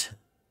hand. What?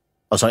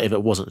 Oh, sorry, if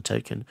it wasn't a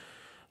token.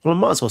 Well, I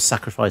might as well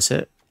sacrifice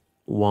it.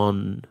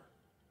 1.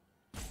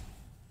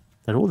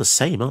 They're all the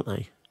same, aren't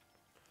they?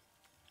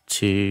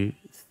 2,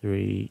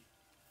 3,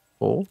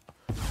 4.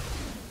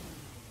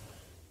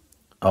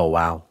 Oh,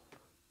 wow.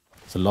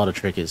 It's a lot of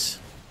triggers.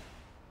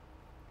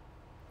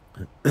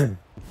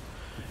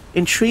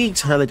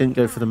 Intrigued how they didn't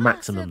go for the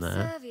maximum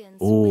there.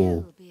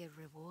 Oh.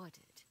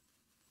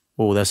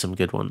 Oh, there's some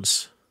good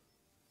ones.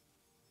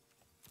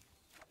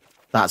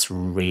 That's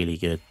really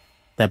good.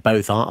 They're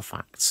both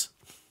artifacts.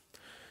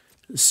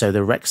 So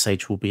the Rex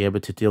Sage will be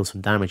able to deal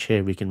some damage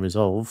here we can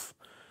resolve.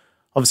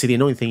 Obviously, the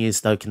annoying thing is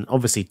they can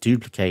obviously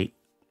duplicate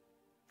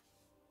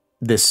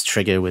this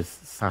trigger with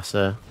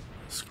Thassa.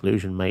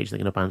 Exclusion Mage, they're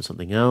going to ban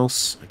something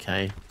else.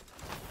 Okay.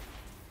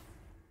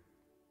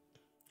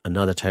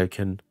 Another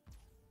token.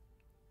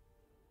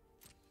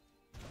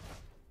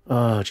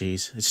 Oh,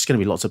 jeez. It's just going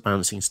to be lots of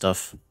bouncing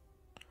stuff.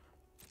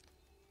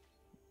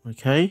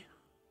 Okay.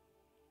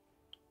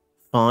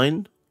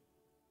 Fine.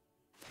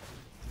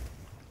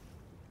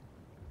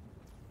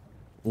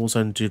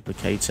 Warzone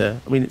Duplicator.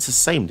 I mean, it's the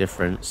same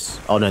difference.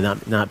 Oh, no,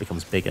 now it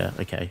becomes bigger.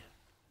 Okay.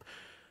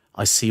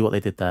 I see what they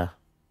did there.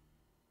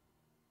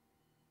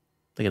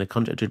 They're going to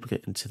conjure a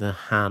duplicate into their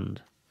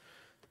hand.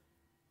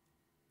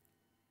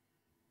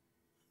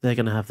 They're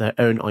going to have their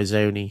own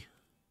Izoni.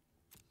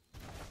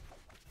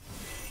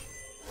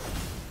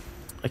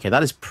 Okay,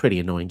 that is pretty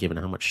annoying given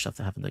how much stuff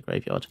they have in their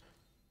graveyard.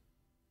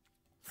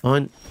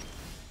 Fine.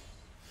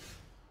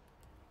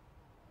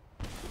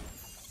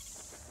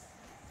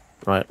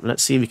 Right,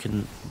 let's see if we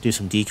can do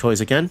some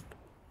decoys again.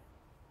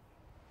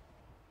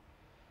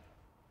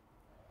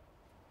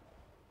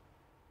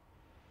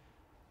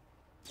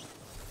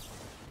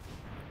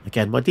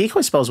 Again, my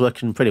decoy spell's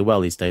working pretty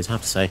well these days, I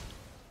have to say.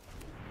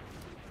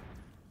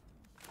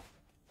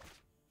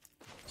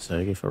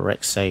 So go for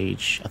Rex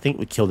Sage. I think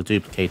we kill the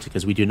duplicator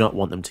because we do not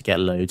want them to get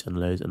loads and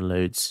loads and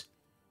loads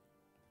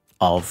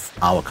of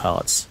our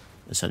cards,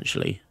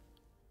 essentially.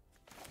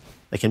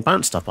 They can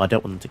bounce stuff, but I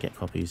don't want them to get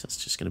copies. That's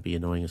just going to be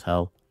annoying as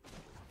hell.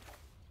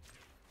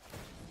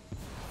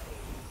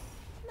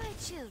 My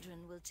children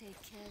will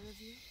take care of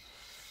you.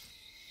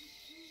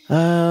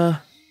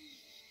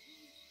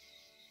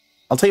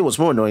 I'll tell you what's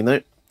more annoying,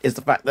 though, is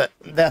the fact that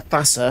their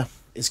Thassa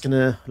is going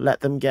to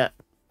let them get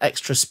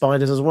extra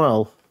spiders as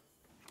well.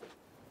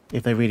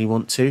 If they really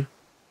want to.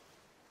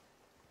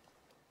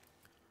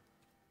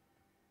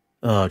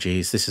 Oh,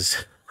 geez, this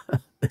is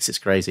this is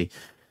crazy.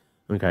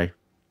 Okay.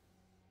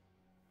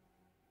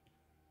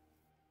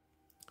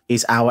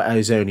 Is our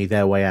Izoni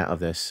their way out of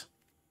this?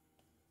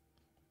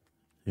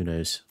 Who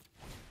knows?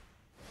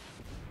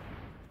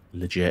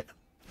 Legit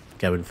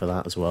going for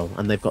that as well.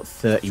 And they've got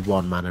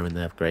 31 mana in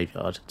their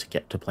graveyard to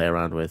get to play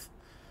around with.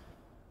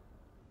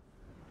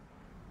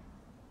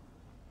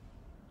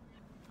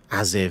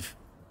 As if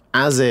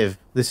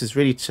this is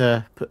really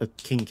to put a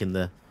kink in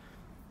the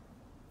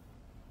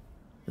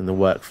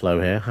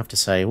workflow here. I have to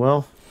say,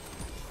 well,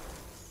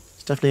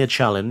 it's definitely a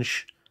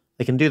challenge.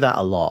 They can do that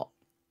a lot,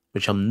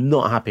 which I'm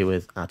not happy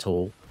with at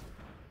all.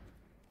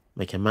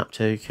 Make a map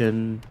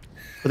token.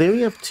 But they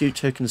only have 2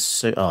 tokens,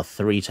 so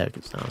 3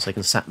 tokens now, so they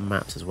can set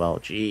maps as well.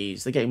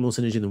 Jeez, they're getting more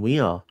synergy than we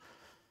are.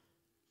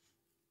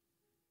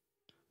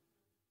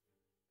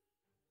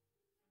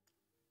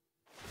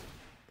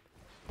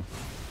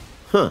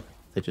 Huh,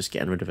 they're just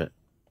getting rid of it.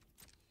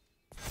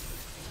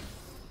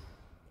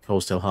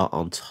 Cold Steel Heart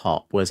on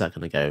top. Where's that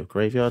going to go?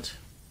 Graveyard?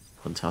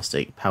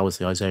 Fantastic. Powers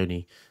the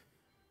Izoni.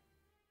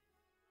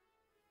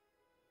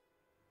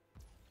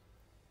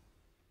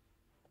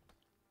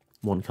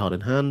 One card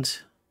in hand.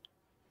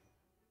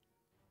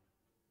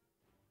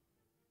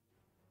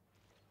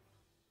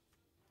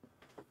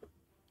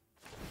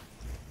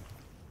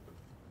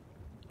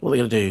 What are they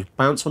going to do?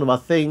 Bounce one of our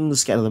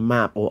things, get on the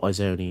map, or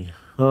Izoni?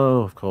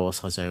 Oh, of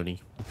course, Izoni.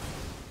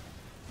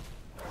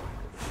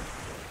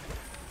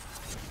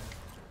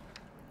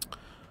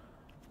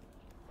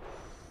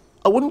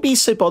 I wouldn't be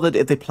so bothered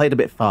if they played a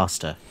bit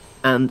faster.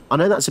 And I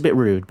know that's a bit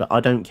rude, but I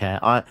don't care.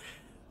 I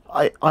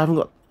haven't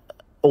got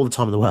all the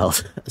time in the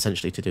world,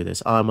 essentially, to do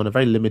this. I'm on a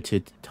very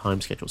limited time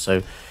schedule,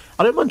 so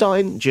I don't mind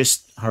dying,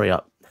 just hurry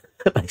up,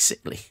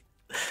 basically.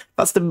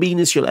 That's the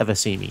meanest you'll ever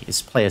see me,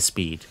 is player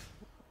speed.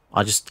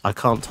 I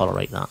can't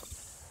tolerate that.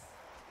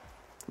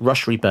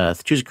 Rush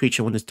Rebirth. Choose a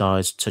creature when this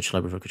dies, search your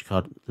library for a creature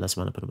card, less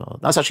mana, put them on.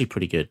 That's actually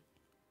pretty good.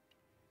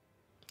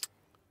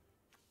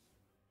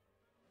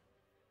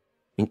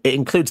 It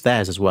includes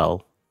theirs as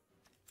well.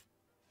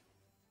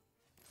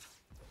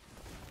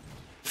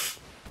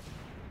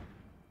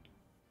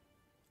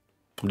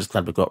 I'm just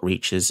glad we've got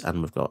reaches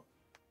and we've got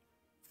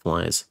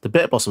flyers. The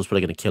Bitter Blossom's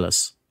probably going to kill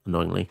us,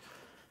 annoyingly.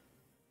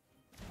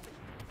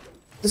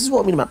 This is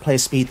what I mean about player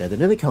speed, though. They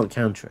know they can't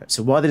counter it.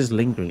 So why are they just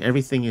lingering?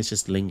 Everything is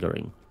just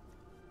lingering.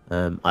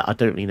 I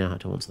don't really know how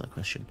to answer that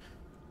question.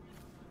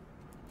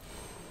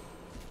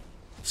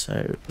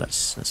 So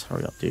let's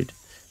hurry up, dude.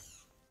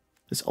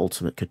 This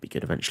ultimate could be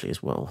good eventually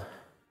as well.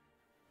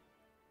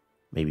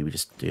 Maybe we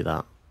just do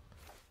that.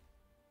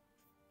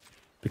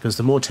 Because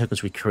the more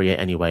tokens we create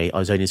anyway,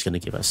 Izoni's going to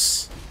give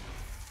us...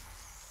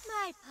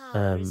 My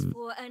power is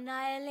for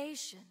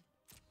annihilation.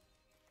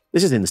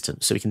 This is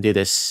instant, so we can do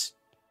this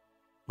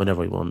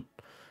whenever we want.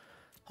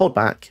 Hold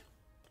back.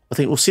 I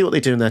think we'll see what they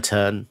do in their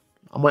turn.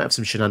 I might have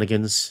some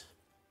shenanigans.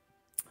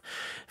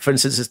 For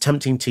instance, it's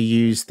tempting to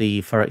use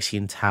the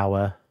Phyrexian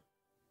Tower,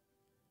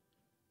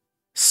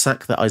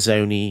 sack the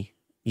Izoni,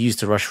 use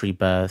the Rush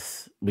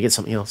Rebirth. We get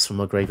something else from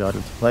our graveyard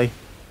into play.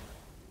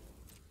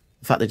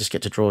 The fact they just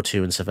get to draw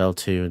 2 and surveil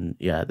 2, and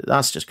yeah,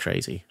 that's just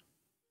crazy.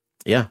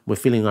 Yeah, we're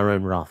feeling our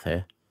own wrath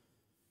here.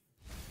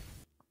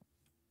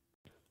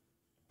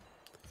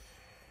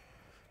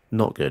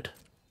 Not good.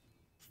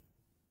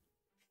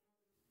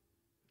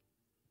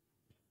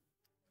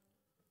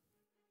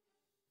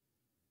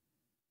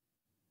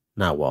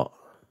 Now what?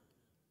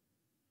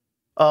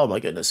 Oh my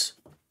goodness.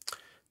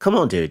 Come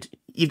on, dude.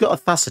 You've got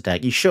a Thassa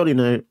deck. You surely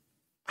know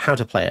how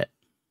to play it.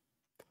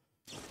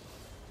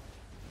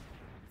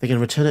 They're going to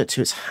return it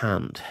to its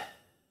hand.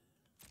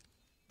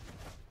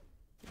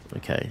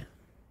 Okay.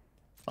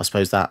 I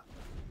suppose that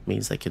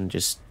means they can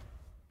just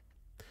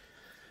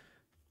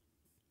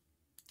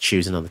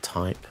choose another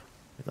type.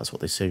 If that's what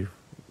they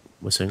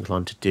were so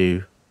inclined to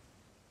do.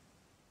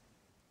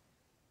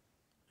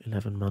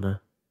 11 mana.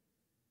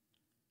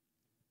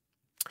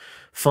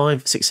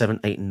 5, 6, 7,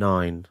 8,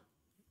 9.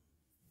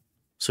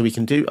 So we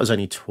can do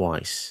Izoni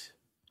twice.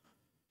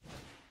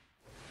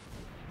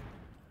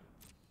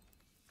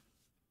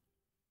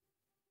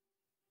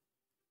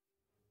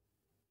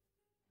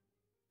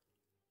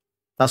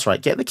 That's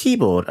right, get the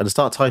keyboard and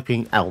start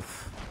typing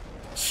elf.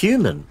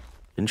 Human.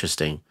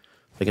 Interesting.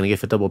 They're going to go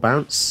for double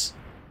bounce.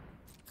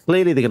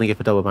 Clearly they're going to go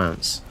for double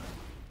bounce.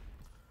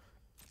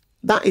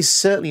 That is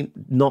certainly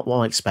not what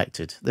I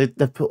expected.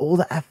 They've put all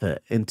the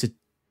effort into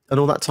and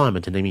all that time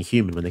into naming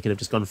human when they could have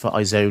just gone for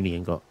Izoni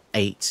and got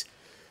 8.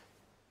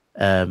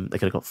 They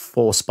could have got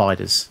 4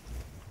 spiders.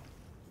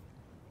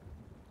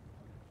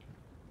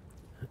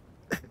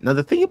 Now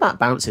the thing about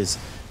bounce is,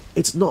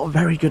 it's not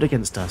very good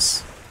against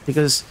us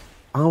because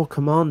our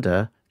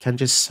commander can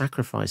just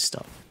sacrifice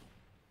stuff.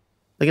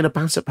 They're going to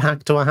bounce it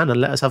back to our hand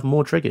and let us have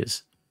more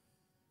triggers.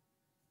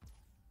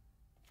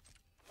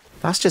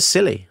 That's just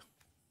silly.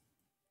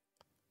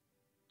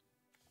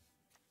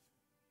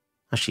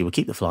 Actually, we'll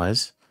keep the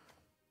flyers.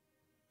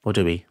 Or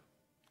do we?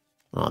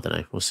 Oh, I don't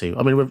know. We'll see.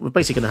 I mean, we're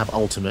basically going to have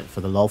ultimate for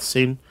the Lolth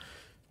soon,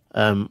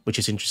 which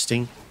is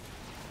interesting.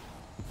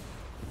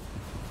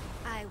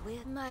 I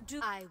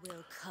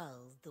will cull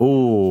the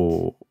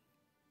Oh,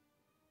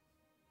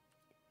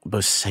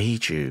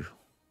 Boseiju.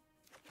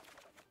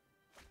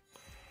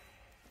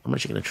 I'm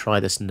actually going to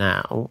try this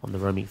now on the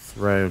roaming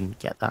throne.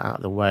 Get that out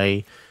of the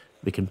way.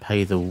 We can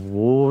pay the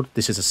ward.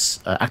 This is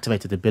a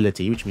activated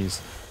ability, which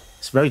means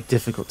it's very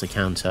difficult to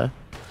counter.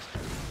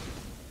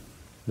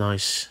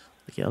 Nice.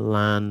 We get a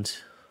land.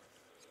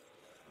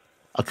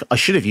 I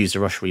should have used a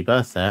Rush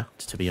Rebirth there,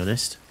 to be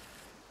honest.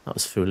 That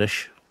was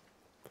foolish.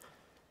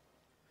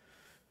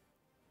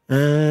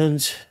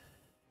 And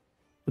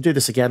we'll do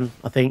this again,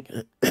 I think.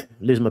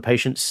 Losing my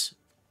patience.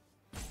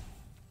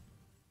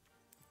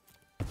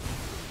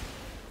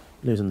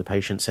 Losing the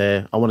patience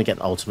here. I want to get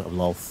the ultimate of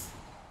Lolth.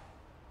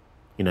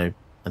 You know,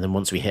 and then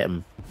once we hit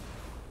them,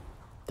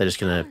 they're just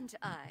going to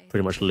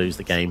pretty much lose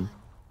the game,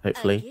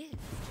 hopefully.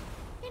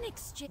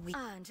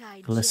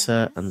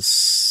 Alyssa and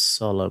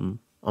Solemn.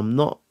 I'm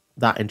not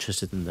that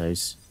interested in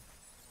those.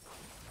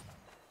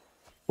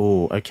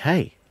 Oh,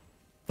 okay.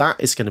 That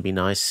is going to be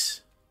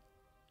nice.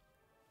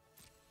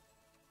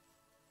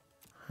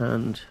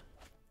 And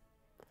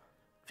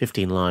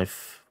 15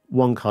 life.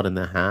 1 card in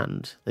their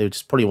hand. They would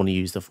just probably want to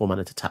use the 4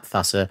 mana to tap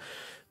Thassa.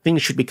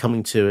 Things should be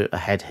coming to a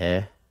head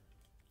here.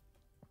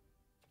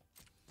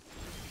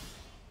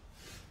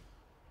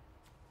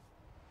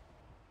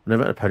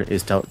 Whenever an opponent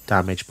is dealt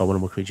damage by one or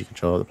more creature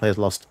control, the player's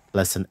lost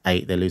less than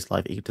 8, they lose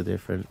life equal to the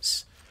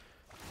difference.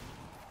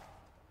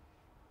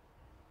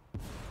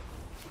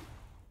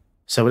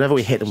 So whenever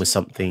we hit them with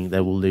something,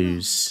 they will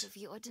lose.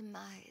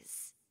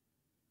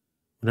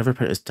 Whenever an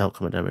opponent is dealt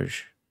combat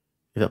damage,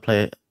 if that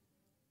player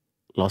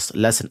lost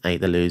less than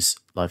 8, they lose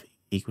life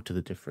equal to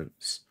the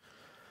difference.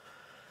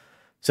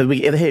 So if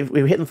we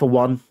hit them for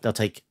 1, they'll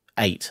take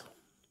 8.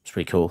 It's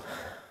pretty cool.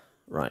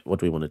 Right, what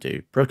do we want to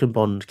do? Broken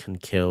Bond can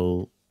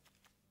kill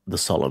the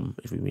Solemn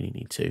if we really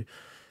need to.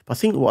 But I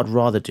think what I'd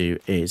rather do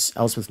is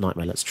Elspeth's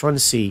Nightmare. Let's try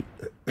and see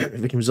if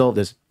we can resolve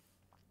this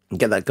and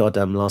get that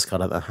goddamn last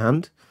card out of the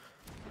hand.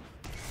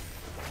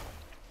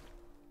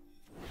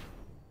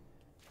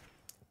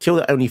 Kill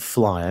the only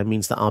flyer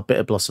means that our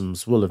Bitter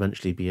Blossoms will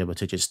eventually be able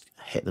to just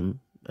hit them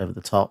over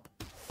the top.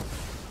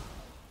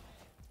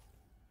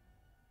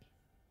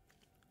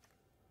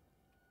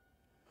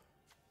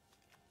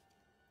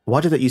 Why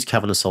did they use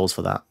Cavern of Souls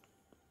for that?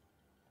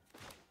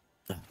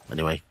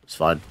 Anyway, it's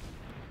fine.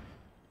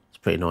 It's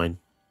pretty annoying,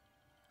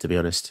 to be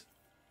honest.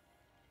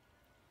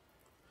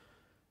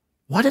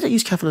 Why did it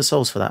use Cavern of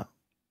Souls for that?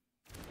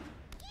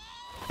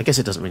 I guess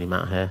it doesn't really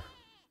matter here.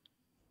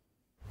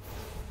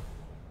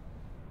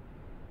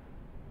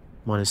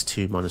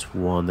 -2,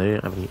 -1. They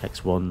don't have any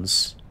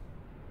X1s.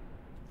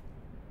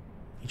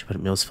 Each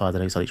opponent mills 5,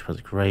 then exile each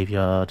opponent's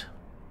graveyard.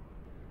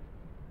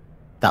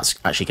 That's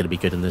actually going to be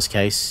good in this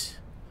case.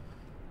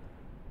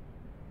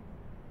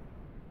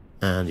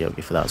 And yeah, we'll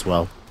go for that as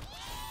well.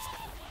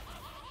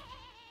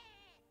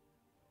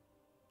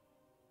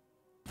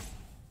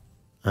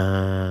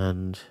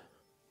 And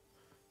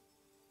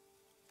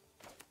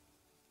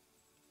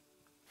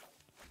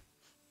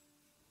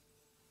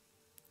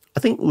I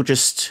think we'll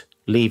just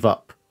leave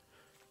up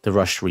the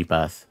Rush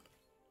Rebirth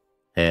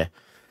here.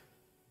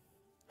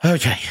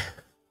 Okay.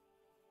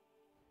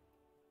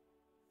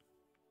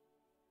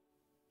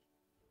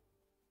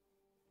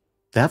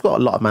 They have got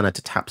a lot of mana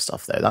to tap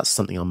stuff, though. That's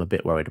something I'm a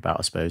bit worried about,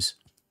 I suppose.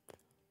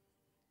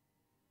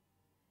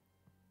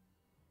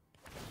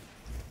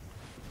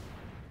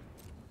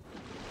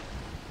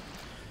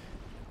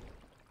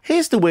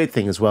 Here's the weird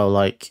thing as well,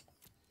 like,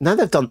 now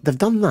they've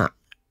done that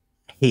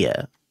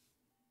here.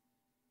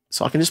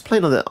 So I can just play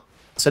another...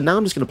 So now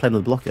I'm just going to play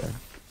another blocker.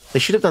 They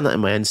should have done that in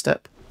my end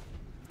step.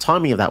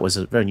 Timing of that was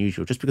very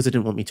unusual, just because they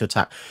didn't want me to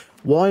attack.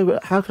 Why?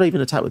 How could I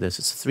even attack with this?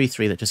 It's a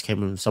 3/3 that just came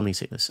from Summoning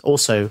Sickness.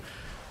 Also,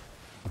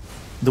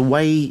 the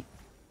way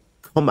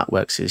combat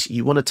works is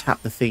you want to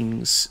tap the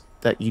things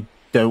that you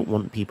don't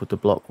want people to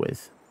block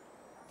with.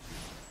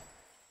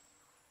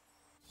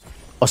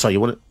 Oh, sorry, you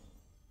want to...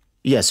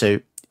 Yeah,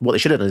 so what they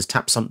should have done is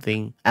tap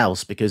something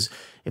else, because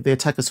if they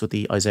attack us with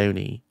the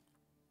Izoni,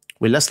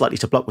 we're less likely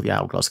to block with the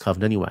Hourglass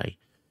Coven anyway.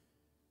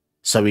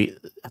 So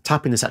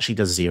tapping this actually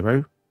does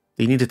 0.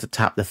 They needed to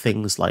tap the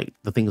things like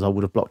the things I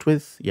would have blocked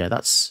with. Yeah,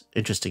 that's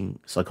interesting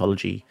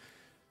psychology.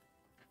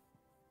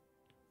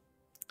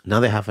 Now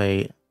they have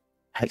a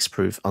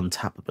hexproof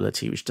untap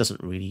ability, which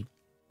doesn't really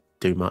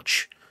do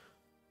much.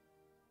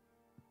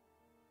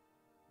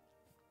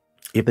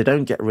 If they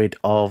don't get rid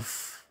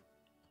of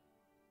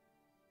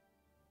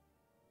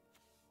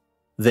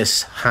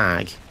this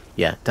hag,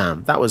 yeah,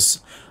 damn, that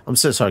was... I'm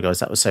so sorry, guys,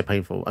 that was so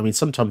painful. I mean,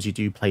 sometimes you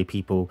do play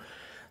people...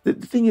 The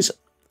thing is,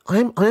 I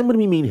am going to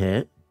be mean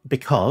here,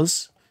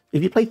 because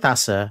if you play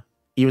Thassa,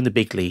 you're in the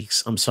big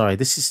leagues. I'm sorry,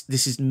 this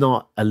is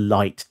not a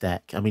light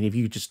deck. I mean, if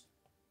we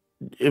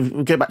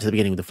go back to the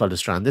beginning with the Flood of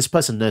Strand, this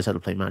person knows how to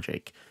play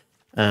Magic.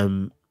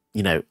 You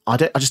know, I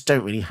just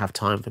don't really have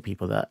time for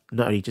people that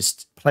not only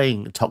just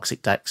playing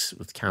toxic decks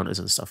with counters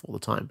and stuff all the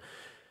time,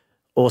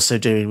 also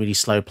doing really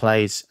slow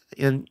plays.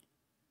 And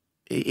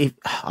I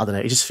don't know,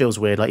 it just feels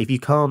weird. Like, if you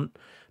can't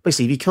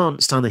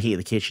stand the heat of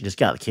the kitchen, just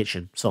get out of the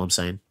kitchen. That's all I'm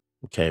saying.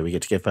 Okay, we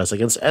get to go first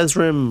against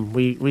Ezreal.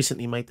 We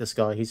recently made this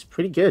guy. He's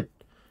pretty good.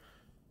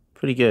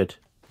 Pretty good.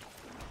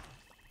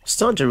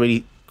 Starting to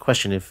really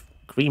question if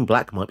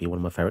green-black might be one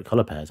of my favourite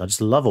colour pairs. I just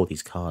love all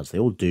these cards. They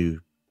all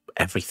do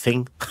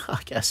everything,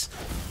 I guess.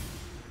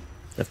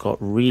 They've got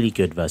really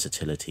good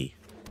versatility.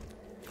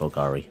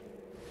 Golgari.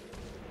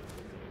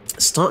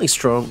 Starting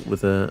strong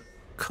with a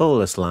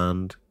colourless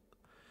land.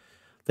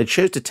 They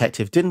chose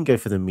Detective, didn't go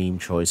for the meme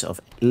choice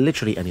of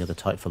literally any other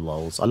type for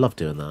lols. I love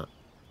doing that.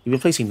 If you're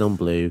facing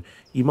non-blue,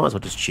 you might as well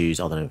just choose,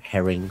 I don't know,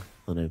 Herring.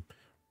 I don't know.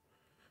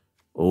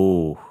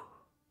 Oh.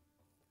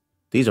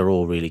 These are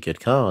all really good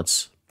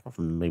cards. Apart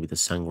from maybe the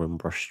Sangren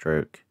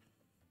Brushstroke.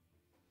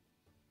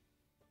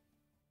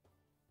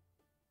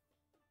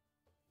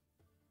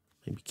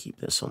 Maybe keep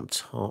this on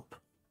top.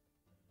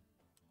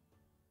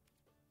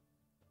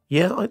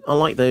 Yeah, I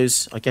like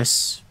those, I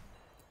guess.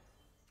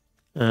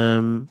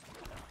 Although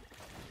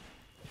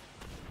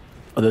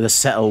the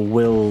settle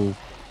will...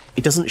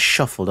 It doesn't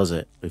shuffle, does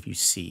it, if you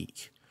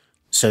seek?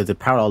 So the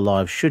parallel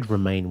live should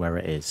remain where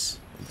it is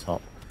on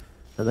top.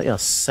 And they are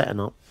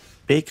setting up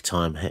big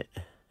time hit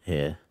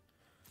here.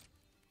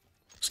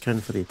 Just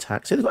going for the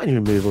attack. So they've got any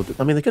removal.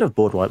 I mean, they could have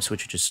board wipes,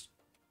 which would just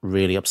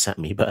really upset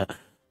me, but...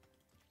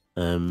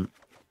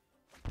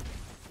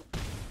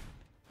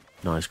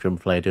 Nice Grim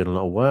player doing a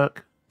lot of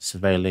work.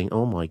 Surveilling.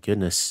 Oh my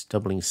goodness.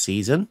 Doubling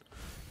season.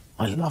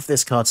 I love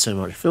this card so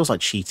much. It feels like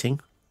cheating.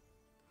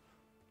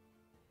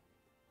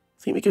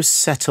 I think we go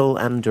Settle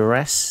and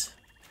Duress.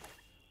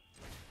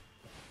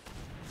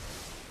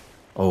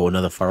 Oh,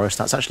 another Forest.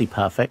 That's actually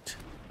perfect.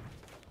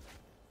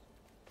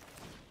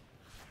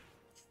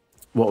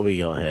 What have we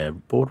got here?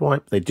 Board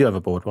wipe? They do have a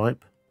board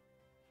wipe.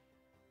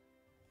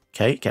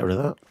 Okay, get rid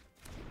of that.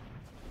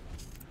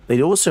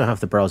 They also have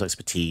the Brawl's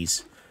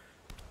Expertise.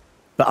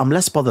 But I'm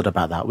less bothered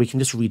about that. We can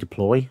just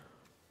redeploy.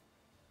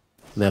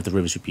 They have the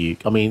River's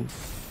Rebuke. I mean,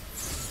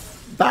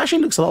 that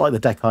actually looks a lot like the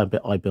deck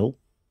I built.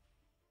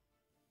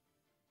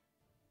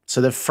 So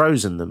they've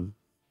frozen them.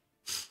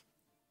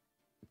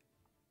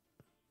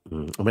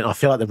 I mean, I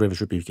feel like the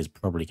River's Rebuke is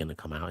probably going to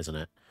come out, isn't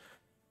it?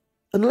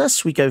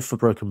 Unless we go for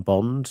Broken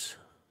Bond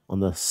on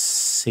the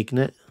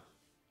Signet.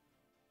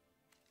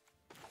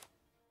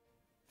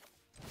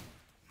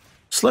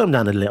 Slow them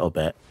down a little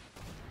bit.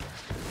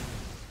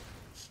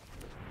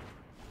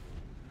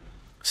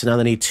 So now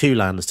they need 2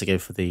 lands to go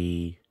for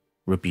the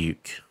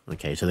Rebuke.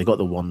 Okay, so they got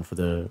the 1 for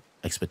the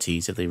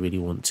Expertise if they really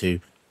want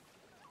to.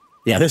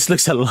 Yeah, this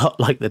looks a lot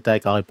like the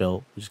deck I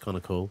built, which is kind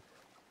of cool.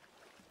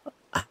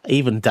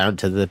 Even down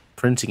to the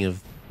printing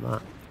of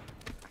that.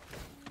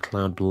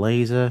 Cloud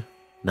Blazer.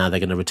 Now they're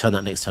going to return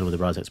that next turn with the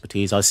Rise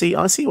Expertise. I see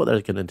what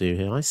they're going to do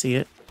here. I see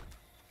it.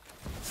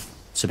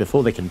 So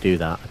before they can do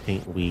that, I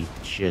think we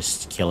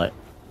just kill it.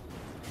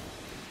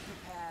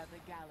 Prepare the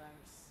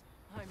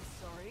gallows. I'm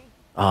sorry.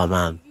 Oh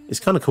man, it's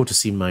kind of cool to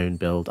see my own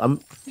build. I'm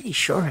pretty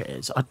sure it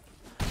is.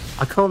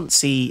 I can't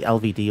see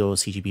LVD or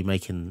CGB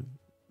making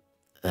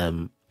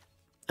an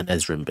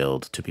Ezreal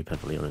build, to be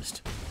perfectly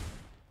honest.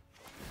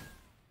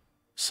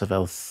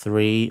 Savell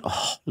 3.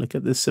 Oh, look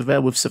at this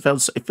Savell. With Savell,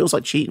 it feels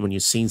like cheating when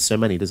you've seen so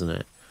many, doesn't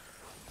it?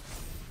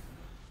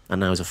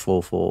 And now it's a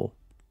 4-4.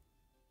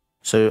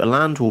 So a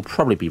land will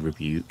probably be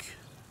Rebuke.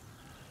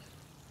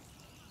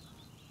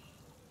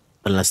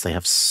 Unless they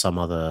have some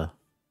other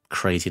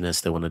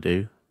craziness they want to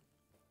do.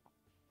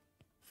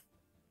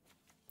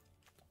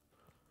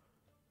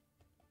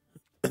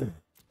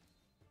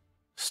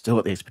 Still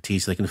got the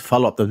expertise. So they can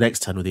follow up the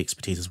next turn with the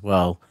expertise as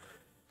well.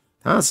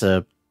 That's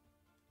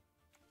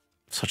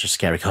such a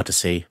scary card to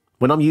see.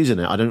 When I'm using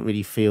it, I don't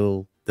really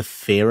feel the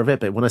fear of it.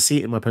 But when I see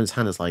it in my opponent's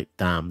hand, it's like,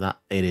 damn, that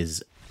it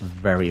is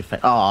very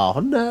effective. Oh,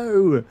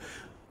 no.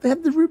 They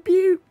had the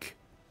Rebuke.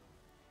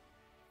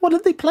 Why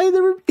did they play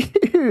the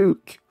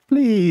Rebuke?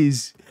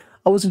 Please.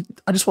 I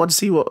just wanted to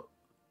see what...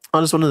 I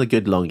just wanted a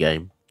good long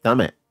game.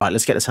 Damn it. Right,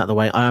 let's get this out of the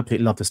way. I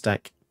absolutely love this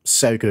deck.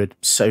 So good.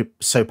 So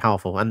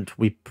powerful. And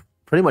we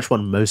pretty much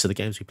won most of the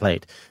games we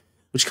played,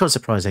 which is kind of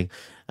surprising.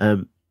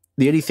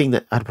 The only thing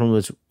that I had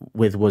problems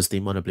with was the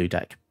mono blue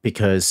deck,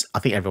 because I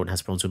think everyone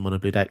has problems with mono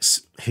blue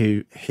decks.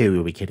 Who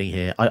are we kidding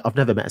here? I've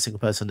never met a single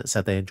person that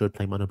said they enjoyed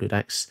playing mono blue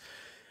decks.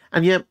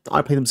 And yeah,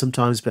 I play them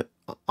sometimes, but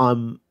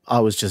I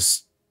was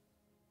just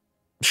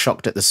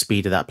shocked at the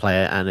speed of that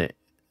player, and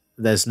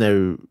there's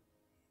no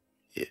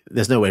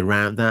way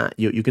around that.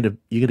 You're gonna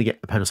get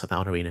opponents like that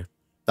on Arena.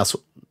 That's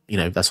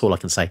all I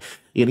can say.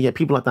 You're gonna get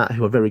people like that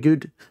who are very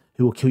good,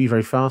 who will kill you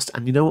very fast,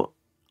 and you know what?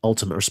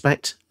 Ultimate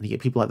respect. And you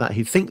get people like that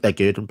who think they're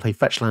good and play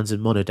fetch lands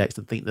in mono decks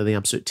and think they're the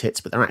absolute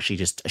tits, but they're actually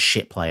just a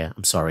shit player.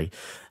 I'm sorry.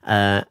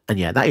 And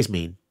yeah, that is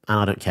mean, and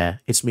I don't care.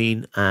 It's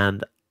mean,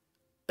 and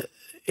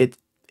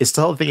it's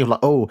the whole thing of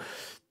like, oh,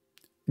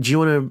 do you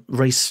want to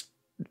race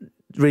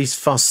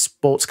fast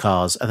sports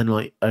cars? And then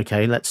like,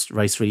 okay, let's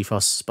race really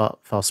fast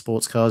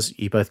sports cars.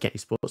 You both get your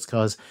sports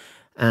cars,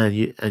 and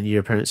your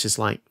opponent's just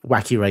like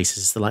wacky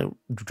races. They're like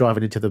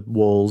driving into the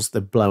walls,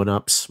 they're blowing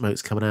up,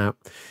 smoke's coming out,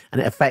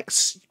 and it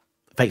affects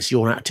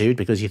your attitude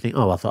because you think,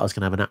 oh, I thought I was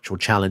going to have an actual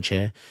challenge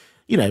here.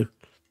 You know,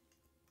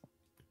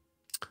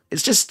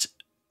 it's just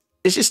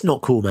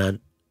not cool, man.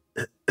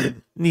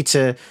 Need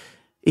to,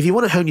 if you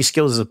want to hone your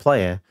skills as a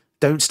player,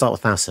 don't start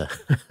with Thassa.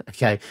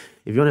 Okay,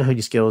 if you want to hone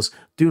your skills,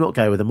 do not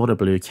go with a mono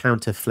blue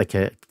counter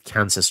flicker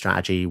cancer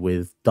strategy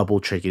with double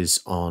triggers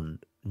on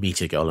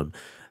Meteor Golem.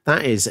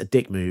 That is a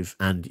dick move,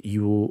 and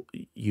you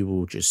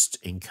will just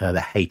incur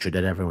the hatred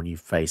of everyone you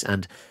face.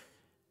 And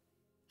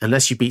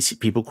unless you beat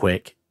people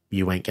quick,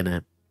 you ain't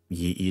gonna.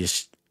 You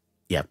just,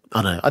 yeah.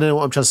 I don't know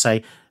what I'm trying to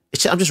say.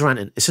 I'm just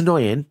ranting. It's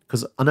annoying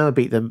because I know I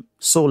beat them.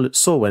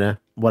 Saw winner,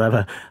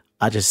 whatever.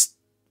 I just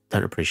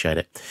don't appreciate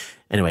it.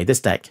 Anyway, this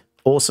deck,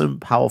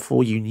 awesome,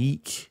 powerful,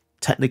 unique,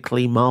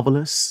 technically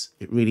marvelous.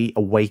 It really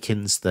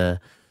awakens the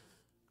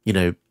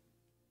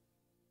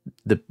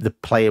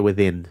player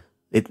within.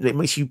 It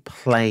makes you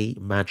play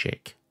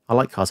Magic. I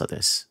like cards like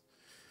this.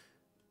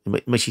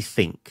 It makes you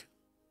think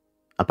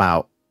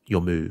about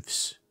your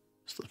moves.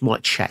 It's more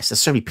like chess. There's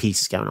so many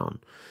pieces going on.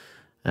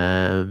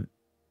 And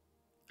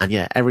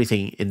yeah,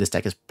 everything in this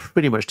deck is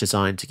pretty much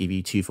designed to give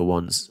you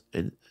 2-for-1s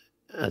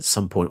at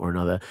some point or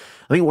another.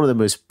 I think one of the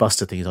most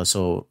busted things I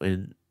saw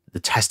in the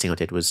testing I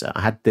did was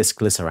I had this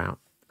Glisser out.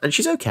 And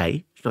she's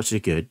okay. She's not too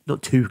good.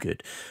 Not too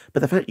good. But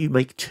the fact you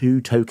make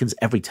 2 tokens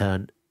every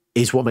turn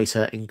is what makes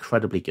her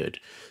incredibly good.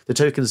 The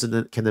tokens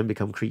can then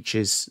become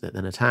creatures that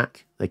then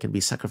attack. They can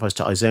be sacrificed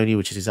to Izoni,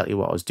 which is exactly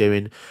what I was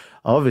doing.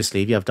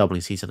 Obviously, if you have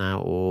Doubling Season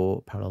out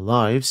or Parallel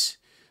Lives,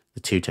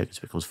 the 2 tokens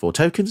becomes 4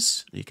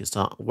 tokens. You can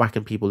start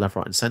whacking people left,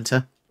 right, and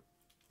center.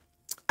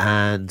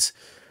 And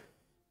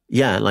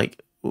yeah,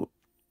 like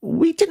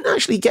we didn't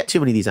actually get too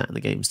many of these out in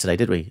the games today,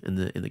 did we? In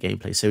the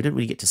gameplay, so we didn't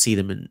really get to see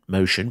them in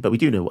motion, but we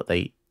do know what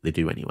they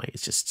do anyway.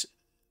 It's just,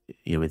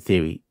 in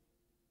theory,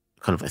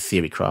 kind of a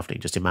theory crafting.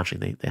 Just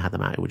imagining they had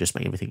them out, it would just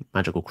make everything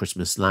magical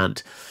Christmas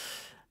land.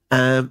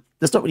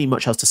 There's not really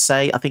much else to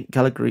say. I think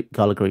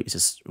Gallagher is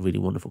just a really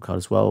wonderful card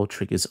as well.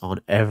 Triggers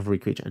on every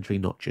creature entry,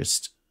 not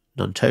just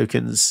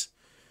non-tokens.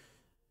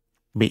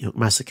 Meat Hook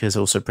Massacre is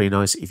also pretty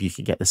nice if you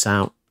can get this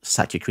out.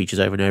 Sack your creatures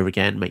over and over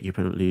again, make your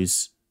opponent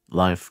lose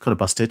life. Kind of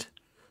busted.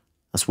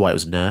 That's why it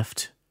was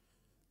nerfed.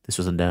 This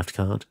was a nerfed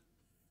card.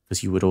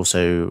 Because you would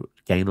also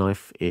gain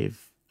life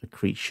if a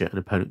creature an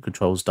opponent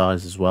controls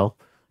dies as well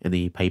in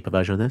the paper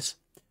version of this.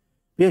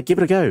 But yeah, give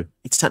it a go.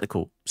 It's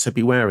technical, so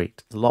be wary.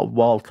 There's a lot of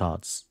wild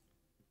cards.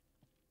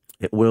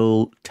 It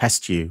will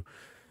test you.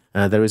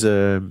 There is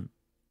a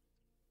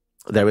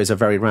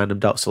very random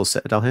Dark Souls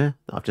Citadel here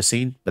that I've just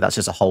seen, but that's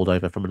just a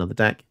holdover from another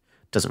deck.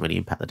 Doesn't really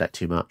impact the deck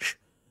too much.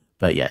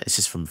 But yeah, it's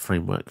just from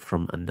framework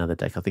from another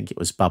deck. I think it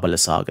was Babala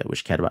Saga,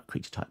 which cared about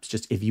creature types.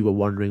 Just if you were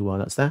wondering why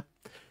that's there.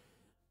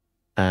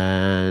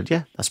 And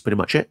yeah, that's pretty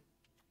much it.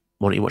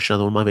 Why don't you watch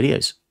another one of my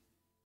videos?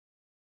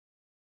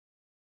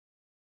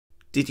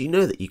 Did you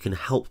know that you can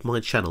help my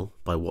channel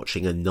by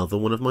watching another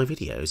one of my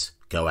videos?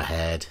 Go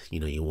ahead, you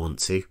know you want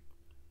to.